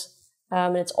 times,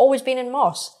 and it's always been in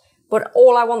moss. But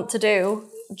all I want to do,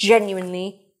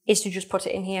 genuinely, is to just put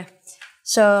it in here.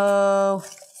 So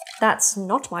that's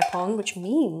not my pond, which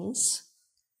means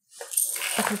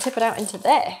I can tip it out into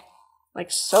there,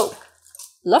 like so.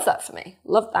 Love that for me.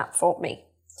 Love that for me.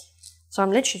 So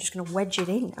I'm literally just going to wedge it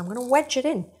in. I'm going to wedge it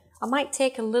in. I might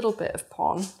take a little bit of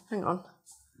pon. Hang on.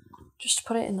 Just to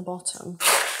put it in the bottom.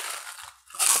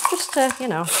 Just to, you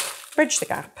know, bridge the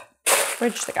gap.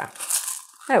 Bridge the gap.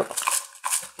 There we go.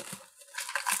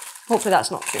 Hopefully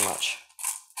that's not too much,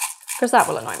 because that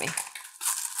will annoy me.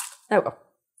 There we go.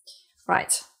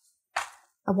 Right.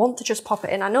 I want to just pop it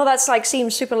in. I know that's like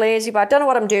seems super lazy, but I don't know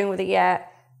what I'm doing with it yet.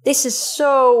 This is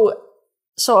so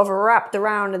sort of wrapped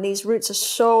around and these roots are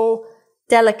so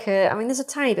delicate. I mean, there's a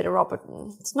tiny bit of rot, but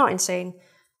it's not insane.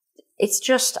 It's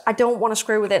just, I don't want to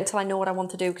screw with it until I know what I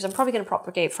want to do because I'm probably going to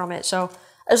propagate from it. So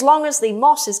as long as the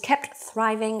moss is kept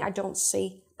thriving, I don't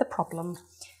see the problem.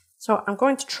 So I'm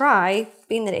going to try,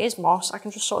 being that it is moss, I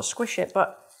can just sort of squish it,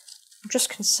 but I'm just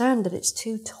concerned that it's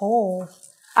too tall.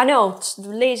 I know, it's the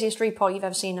laziest repot you've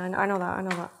ever seen. I know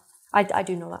that. I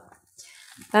do know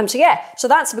that. So yeah, so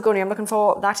that's the begonia I'm looking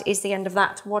for. That is the end of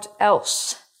that. What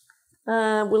else?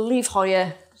 We'll leave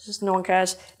Hoya, just no one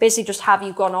cares. Basically just have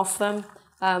you gone off them?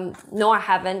 No, I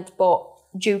haven't, but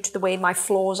due to the way my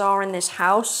floors are in this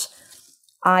house,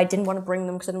 I didn't want to bring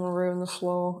them because I didn't want to ruin the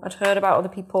floor. I'd heard about other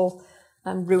people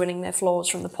ruining their floors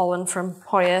from the pollen from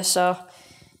Hoya, so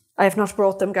I have not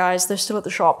brought them, guys. They're still at the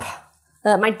shop.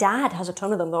 My dad has a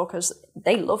ton of them, though, because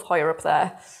they love Hoya up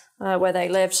there where they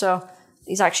live, so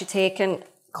he's actually taken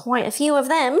quite a few of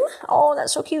them. Oh,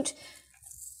 that's so cute.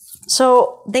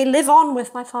 So they live on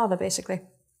with my father, basically.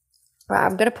 Right,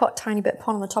 I'm going to put a tiny bit of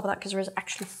pond on the top of that because there is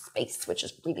actually space, which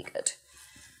is really good.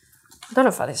 I don't know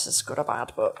if this is good or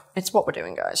bad, but it's what we're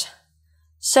doing, guys.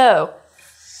 So,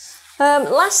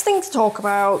 last thing to talk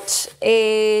about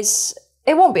is,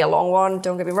 it won't be a long one,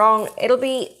 don't get me wrong. It'll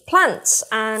be plants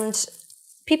and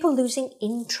people losing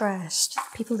interest.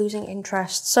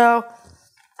 So,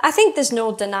 I think there's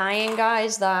no denying,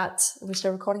 guys, that, are we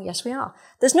still recording? Yes, we are.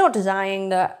 There's no denying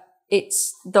that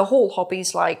it's, the whole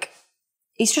hobby's like,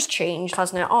 it's just changed,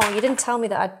 hasn't it? Oh, you didn't tell me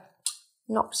that I'd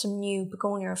knocked some new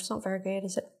begonia. It's not very good,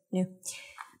 is it? New.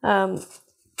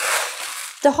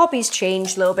 The hobby's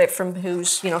changed a little bit from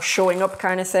who's, showing up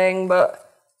kind of thing, but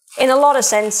in a lot of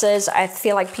senses, I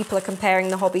feel like people are comparing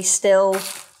the hobby still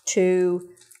to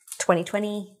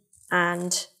 2020,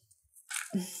 and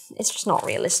it's just not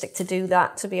realistic to do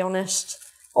that, to be honest.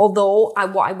 Although,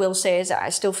 what I will say is that I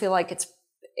still feel like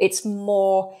it's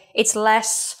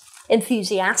less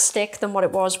enthusiastic than what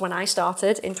it was when I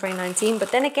started in 2019.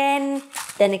 But then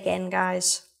again,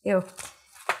 guys,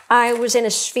 I was in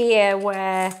a sphere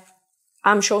where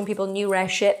I'm showing people new rare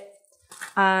shit,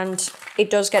 and it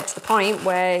does get to the point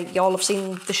where y'all have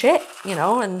seen the shit,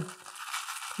 and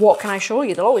what can I show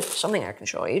you? There'll always be something I can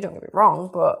show you, don't get me wrong,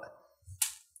 but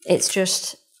it's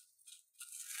just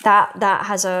that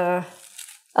has a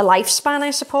lifespan,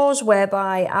 I suppose,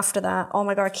 whereby after that, oh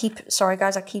my god, sorry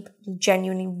guys, I keep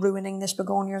genuinely ruining this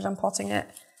begonia as I'm potting it.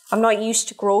 I'm not used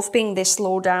to growth being this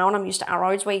low down. I'm used to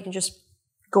aroids where you can just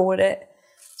go at it.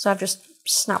 So I've just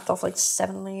snapped off like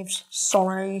 7 leaves.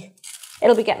 Sorry.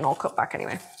 It'll be getting all cut back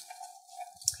anyway.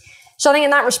 So I think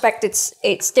in that respect,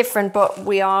 it's different, but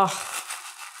we are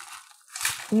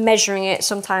measuring it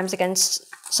sometimes against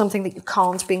something that you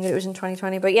can't, being that it was in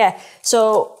 2020. But yeah,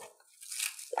 so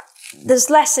there's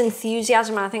less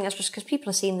enthusiasm, and I think that's just because people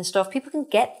are seeing the stuff. People can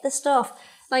get the stuff.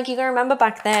 Like, you can remember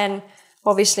back then,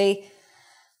 obviously,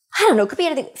 I don't know, it could be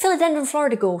anything. Philodendron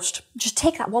Florida Ghost. Just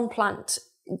take that one plant.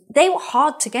 They were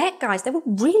hard to get, guys. They were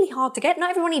really hard to get. Not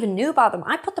everyone even knew about them.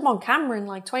 I put them on camera in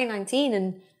like 2019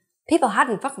 and people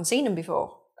hadn't fucking seen them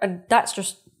before. And that's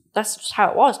just how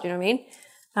it was, do you know what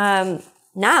I mean?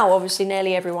 Now, obviously,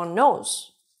 nearly everyone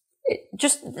knows.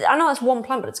 I know that's one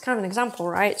plant, but it's kind of an example,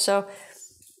 right? So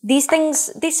these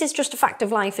things, this is just a fact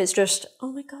of life. It's just,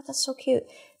 oh my God, that's so cute.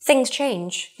 Things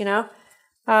change,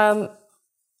 And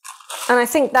I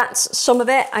think that's some of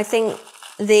it. I think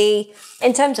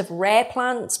in terms of rare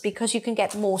plants, because you can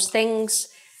get most things,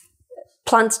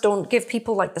 plants don't give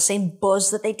people like the same buzz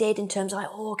that they did in terms of like,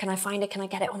 oh, can I find it? Can I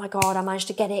get it? Oh my God, I managed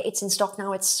to get it. It's in stock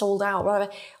now. It's sold out,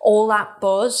 whatever. All that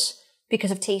buzz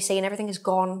because of TC and everything is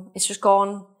gone. It's just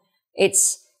gone.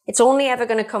 It's only ever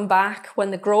going to come back when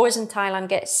the growers in Thailand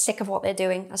get sick of what they're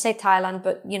doing. I say Thailand,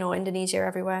 but Indonesia,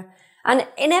 everywhere. And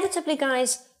inevitably,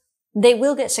 guys, they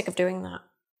will get sick of doing that.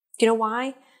 Do you know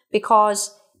why?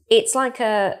 Because it's like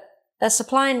a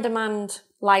supply and demand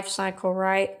life cycle,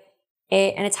 right?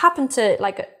 And it's happened to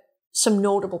like some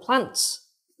notable plants,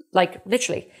 like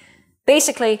literally.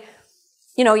 Basically,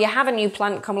 you have a new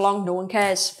plant come along, no one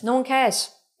cares. No one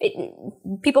cares.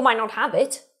 People might not have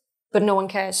it, but no one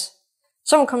cares.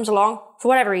 Someone comes along, for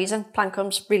whatever reason, plant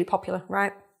comes, really popular,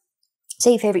 right? Say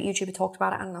your favourite YouTuber talked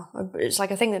about it, I don't know. It's like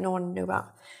a thing that no one knew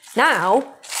about.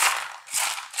 Now,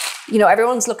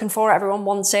 everyone's looking for it, everyone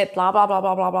wants it, blah, blah, blah,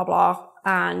 blah, blah, blah, blah,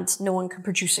 and no one can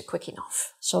produce it quick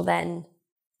enough. So then,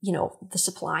 the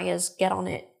suppliers get on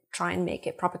it, try and make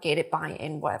it, propagate it, buy it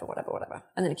in, whatever.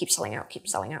 And then it keeps selling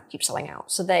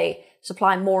out. So they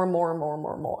supply more and more and more and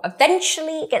more and more.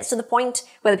 Eventually, it gets to the point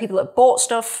where the people that bought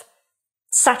stuff,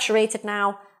 saturated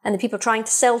now, and the people trying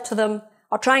to sell to them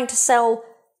are trying to sell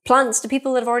plants to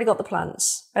people that have already got the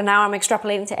plants. And now I'm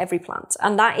extrapolating to every plant.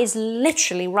 And that is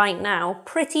literally right now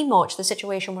pretty much the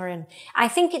situation we're in. I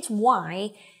think it's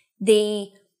why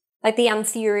the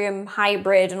Anthurium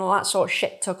hybrid and all that sort of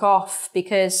shit took off,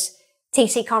 because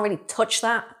TC can't really touch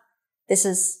that. This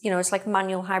is, it's like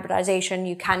manual hybridization.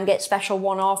 You can get special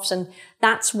one-offs, and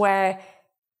that's where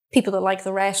people that like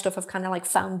the rare stuff have kind of like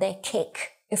found their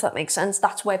kick, if that makes sense.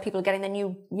 That's where people are getting their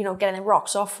new, getting their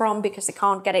rocks off from, because they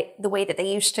can't get it the way that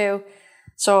they used to.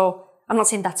 So I'm not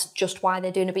saying that's just why they're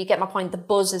doing it, but you get my point. The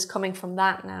buzz is coming from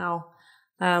that now.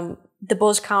 The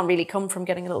buzz can't really come from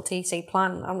getting a little TC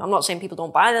plant. I'm not saying people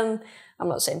don't buy them. I'm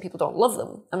not saying people don't love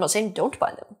them. I'm not saying don't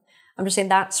buy them. I'm just saying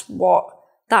that's what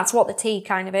the tea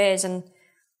kind of is. And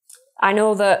I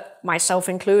know that myself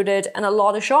included, and a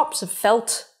lot of shops have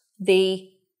felt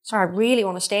I really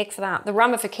want a steak for that. The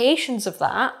ramifications of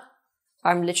that,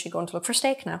 I'm literally going to look for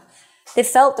steak now. They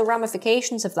felt the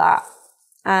ramifications of that.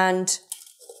 And,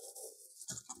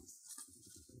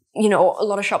 a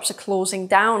lot of shops are closing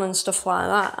down and stuff like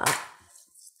that.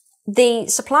 The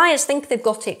suppliers think they've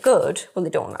got it good. Well, they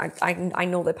don't. I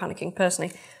know they're panicking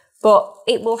personally. But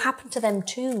it will happen to them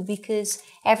too, because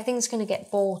everything's going to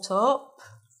get bought up.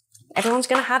 Everyone's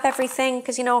going to have everything,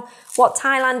 because, what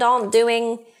Thailand aren't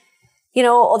doing,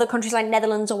 other countries like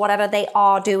Netherlands or whatever, they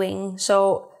are doing.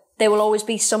 So there will always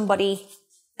be somebody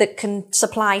that can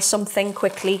supply something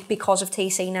quickly because of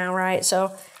TC now, right?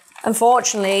 So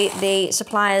unfortunately, the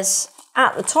suppliers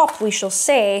at the top, we shall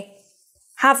say,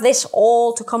 have this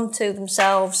all to come to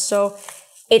themselves. So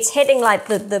it's hitting like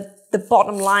the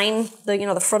bottom line,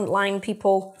 the front line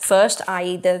people first,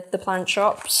 i.e. the plant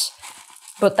shops.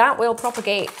 But that will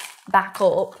propagate back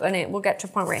up, and it will get to a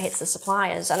point where it hits the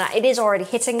suppliers. And it is already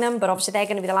hitting them, but obviously they're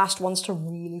going to be the last ones to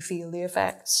really feel the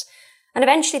effects. And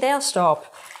eventually they'll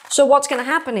stop. So what's going to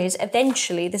happen is,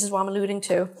 eventually, this is what I'm alluding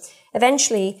to,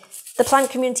 eventually the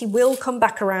plant community will come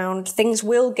back around. Things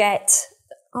will get...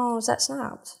 Oh, is that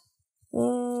snapped?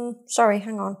 Sorry,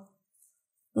 hang on.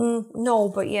 No,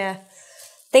 but yeah.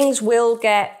 Things will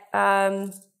get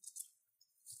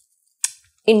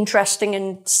interesting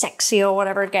and sexy or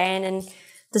whatever again, and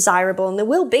desirable, and there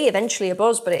will be eventually a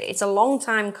buzz, but it's a long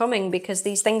time coming, because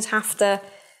these things have to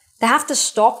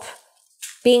stop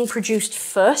being produced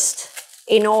first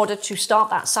in order to start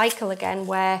that cycle again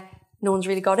where no one's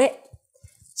really got it.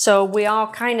 So we are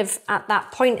kind of at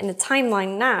that point in the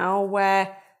timeline now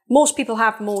where most people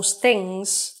have most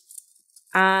things,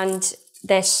 and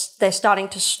they're starting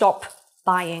to stop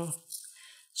buying.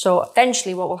 So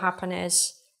eventually what will happen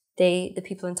is the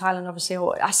people in Thailand, obviously,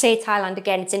 or I say Thailand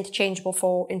again, it's interchangeable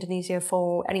for Indonesia,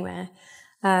 for anywhere,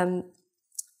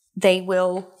 they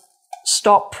will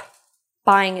stop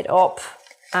buying it up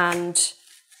and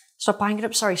stop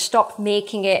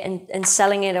making it and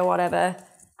selling it or whatever.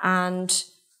 And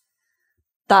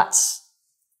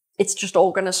it's just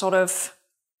all going to sort of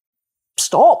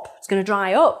stop. It's going to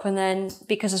dry up. And then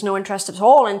because there's no interest at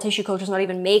all, and tissue culture's not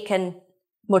even making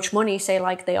much money, say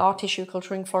like they are tissue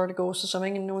culturing Florida Ghost or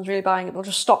something, and no one's really buying it, they'll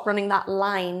just stop running that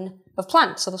line of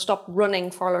plants. So they'll stop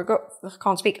running Florida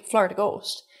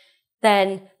Ghost.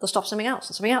 Then they'll stop something else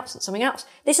and something else and something else.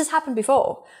 This has happened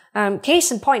before.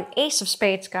 Case in point, Ace of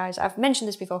Spades, guys. I've mentioned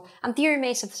this before. Anthurium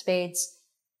Ace of Spades.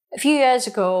 A few years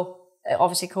ago,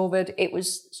 obviously COVID, it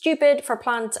was stupid for a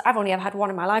plant. I've only ever had one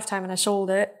in my lifetime and I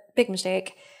sold it. Big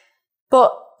mistake.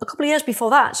 But a couple of years before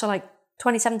that, so like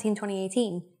 2017,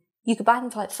 2018, you could buy them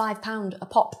for like £5 a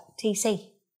pop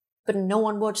TC. But no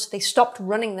one would, so they stopped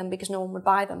running them because no one would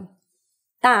buy them.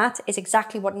 That is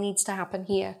exactly what needs to happen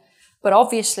here. But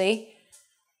obviously,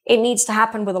 it needs to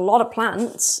happen with a lot of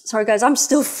plants. Sorry guys, I'm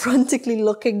still frantically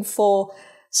looking for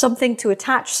something to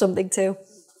attach something to.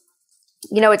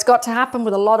 You know, it's got to happen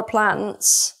with a lot of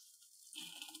plants.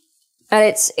 And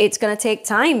it's going to take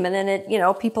time. And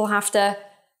then, people have to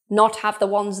not have the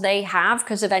ones they have,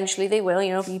 because eventually they will.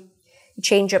 If you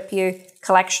change up your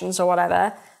collections or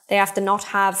whatever, they have to not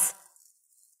have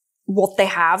what they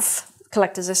have,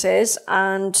 collectors this is,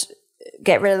 and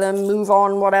get rid of them, move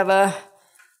on, whatever.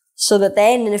 So that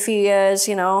then in a few years,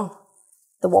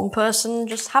 the one person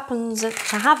just happens to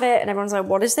have it, and everyone's like,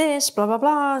 what is this? Blah, blah,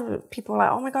 blah. People are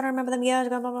like, oh my God, I remember them years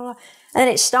ago, blah, blah, blah. And then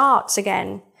it starts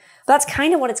again. That's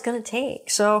kind of what it's going to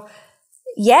take. So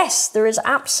yes, there is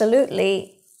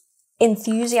absolutely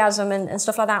enthusiasm and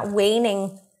stuff like that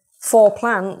waning for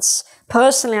plants.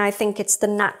 Personally, I think it's the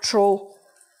natural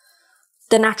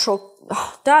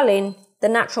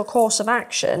course of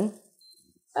action.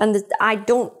 And I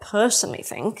don't personally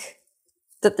think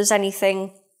that there's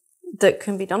anything that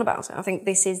can be done about it. I think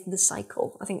this is the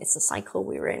cycle. I think it's the cycle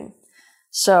we're in.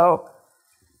 So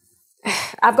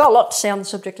I've got a lot to say on the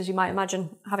subject, as you might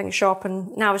imagine, having a shop,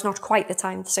 and now is not quite the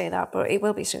time to say that, but it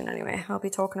will be soon anyway. I'll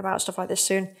be talking about stuff like this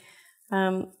soon.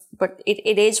 But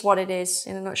it is what it is.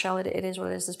 In a nutshell, it is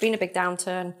what it is. There's been a big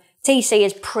downturn. TC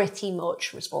is pretty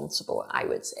much responsible, I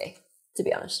would say, to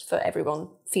be honest, for everyone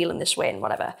feeling this way and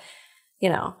whatever. You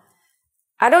know,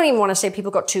 I don't even want to say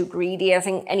people got too greedy. I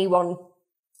think anyone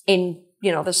in,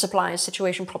 you know, the supplier's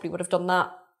situation probably would have done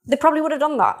that. They probably would have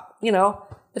done that, you know.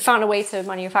 They found a way to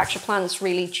manufacture plants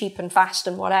really cheap and fast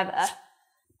and whatever.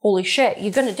 Holy shit,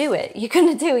 you're going to do it. You're going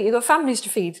to do it. You've got families to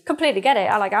feed. Completely get it.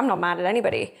 I'm not mad at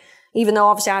anybody, even though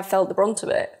obviously I've felt the brunt of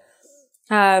it.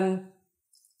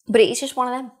 But it's just one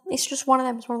of them. It's just one of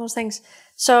them. It's one of those things.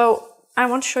 So I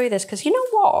want to show you this because you know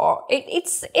what? It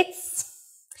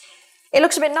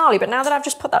looks a bit gnarly, but now that I've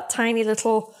just put that tiny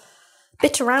little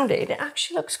bit around it, it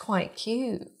actually looks quite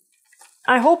cute.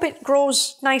 I hope it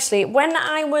grows nicely. When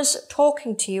I was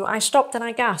talking to you, I stopped and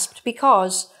I gasped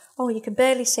because, oh, you can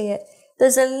barely see it.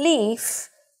 There's a leaf.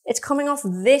 It's coming off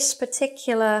this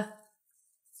particular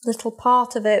little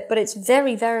part of it, but it's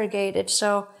very variegated.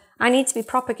 So I need to be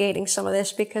propagating some of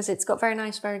this because it's got very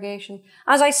nice variegation.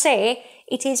 As I say,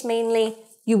 it is mainly,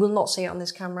 you will not see it on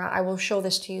this camera. I will show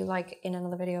this to you like in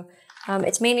another video.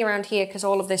 It's mainly around here because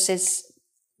all of this is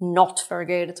not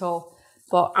variegated at all.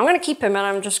 But I'm going to keep him and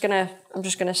I'm just going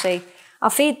to see. I'll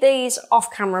feed these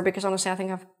off camera because honestly, I think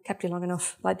I've kept you long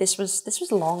enough. Like this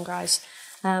was long, guys.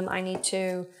 I need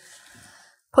to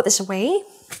put this away.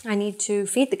 I need to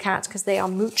feed the cats because they are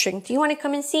mooching. Do you want to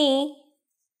come and see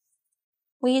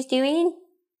what he's doing?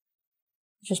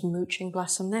 Just mooching,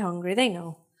 bless them. They're hungry, they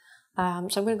know. So I'm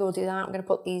going to go do that. I'm going to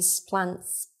put these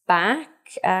plants back.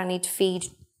 I need to feed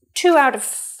 2 out of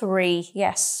 3,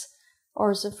 yes.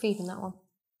 Or is it feeding that one?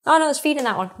 Oh no, it's feeding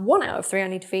that one. 1 out of 3 I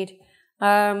need to feed.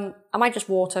 I might just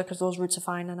water because those roots are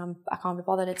fine and I can't be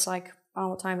bothered. It's like, I don't know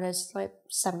what time it is. It's like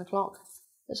 7 o'clock.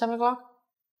 Is it 7 o'clock?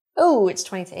 Oh, it's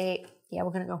 20 to 8. Yeah,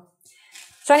 we're going to go.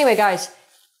 So anyway, guys,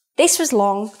 this was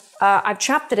long. I've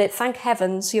chaptered it, thank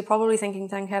heavens. You're probably thinking,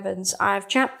 thank heavens. I've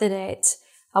chaptered it.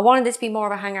 I wanted it to be more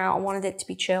of a hangout. I wanted it to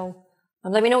be chill.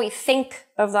 And let me know what you think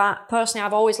of that. Personally,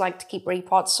 I've always liked to keep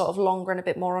repots sort of longer and a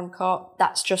bit more uncut.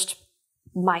 That's just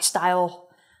my style.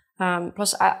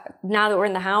 Plus, now that we're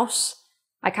in the house,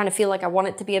 I kind of feel like I want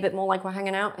it to be a bit more like we're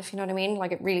hanging out, if you know what I mean.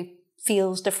 Like it really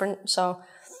feels different. So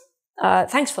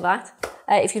thanks for that.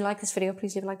 If you like this video,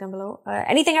 please leave a like down below.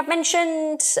 Anything I've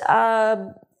mentioned,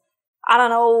 I don't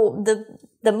know,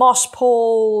 the moss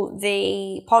poll,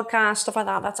 the podcast, stuff like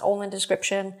that, that's all in the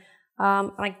description.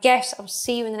 And I guess I'll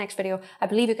see you in the next video. I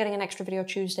believe you're getting an extra video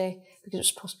Tuesday because it was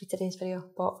supposed to be today's video,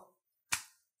 but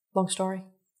long story.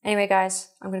 Anyway, guys,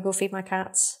 I'm going to go feed my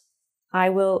cats. I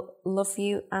will love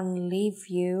you and leave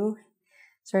you.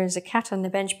 So there's a cat on the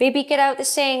bench. Baby, get out the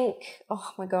sink.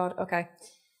 Oh my God. Okay.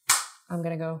 I'm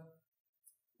going to go.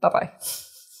 Bye-bye.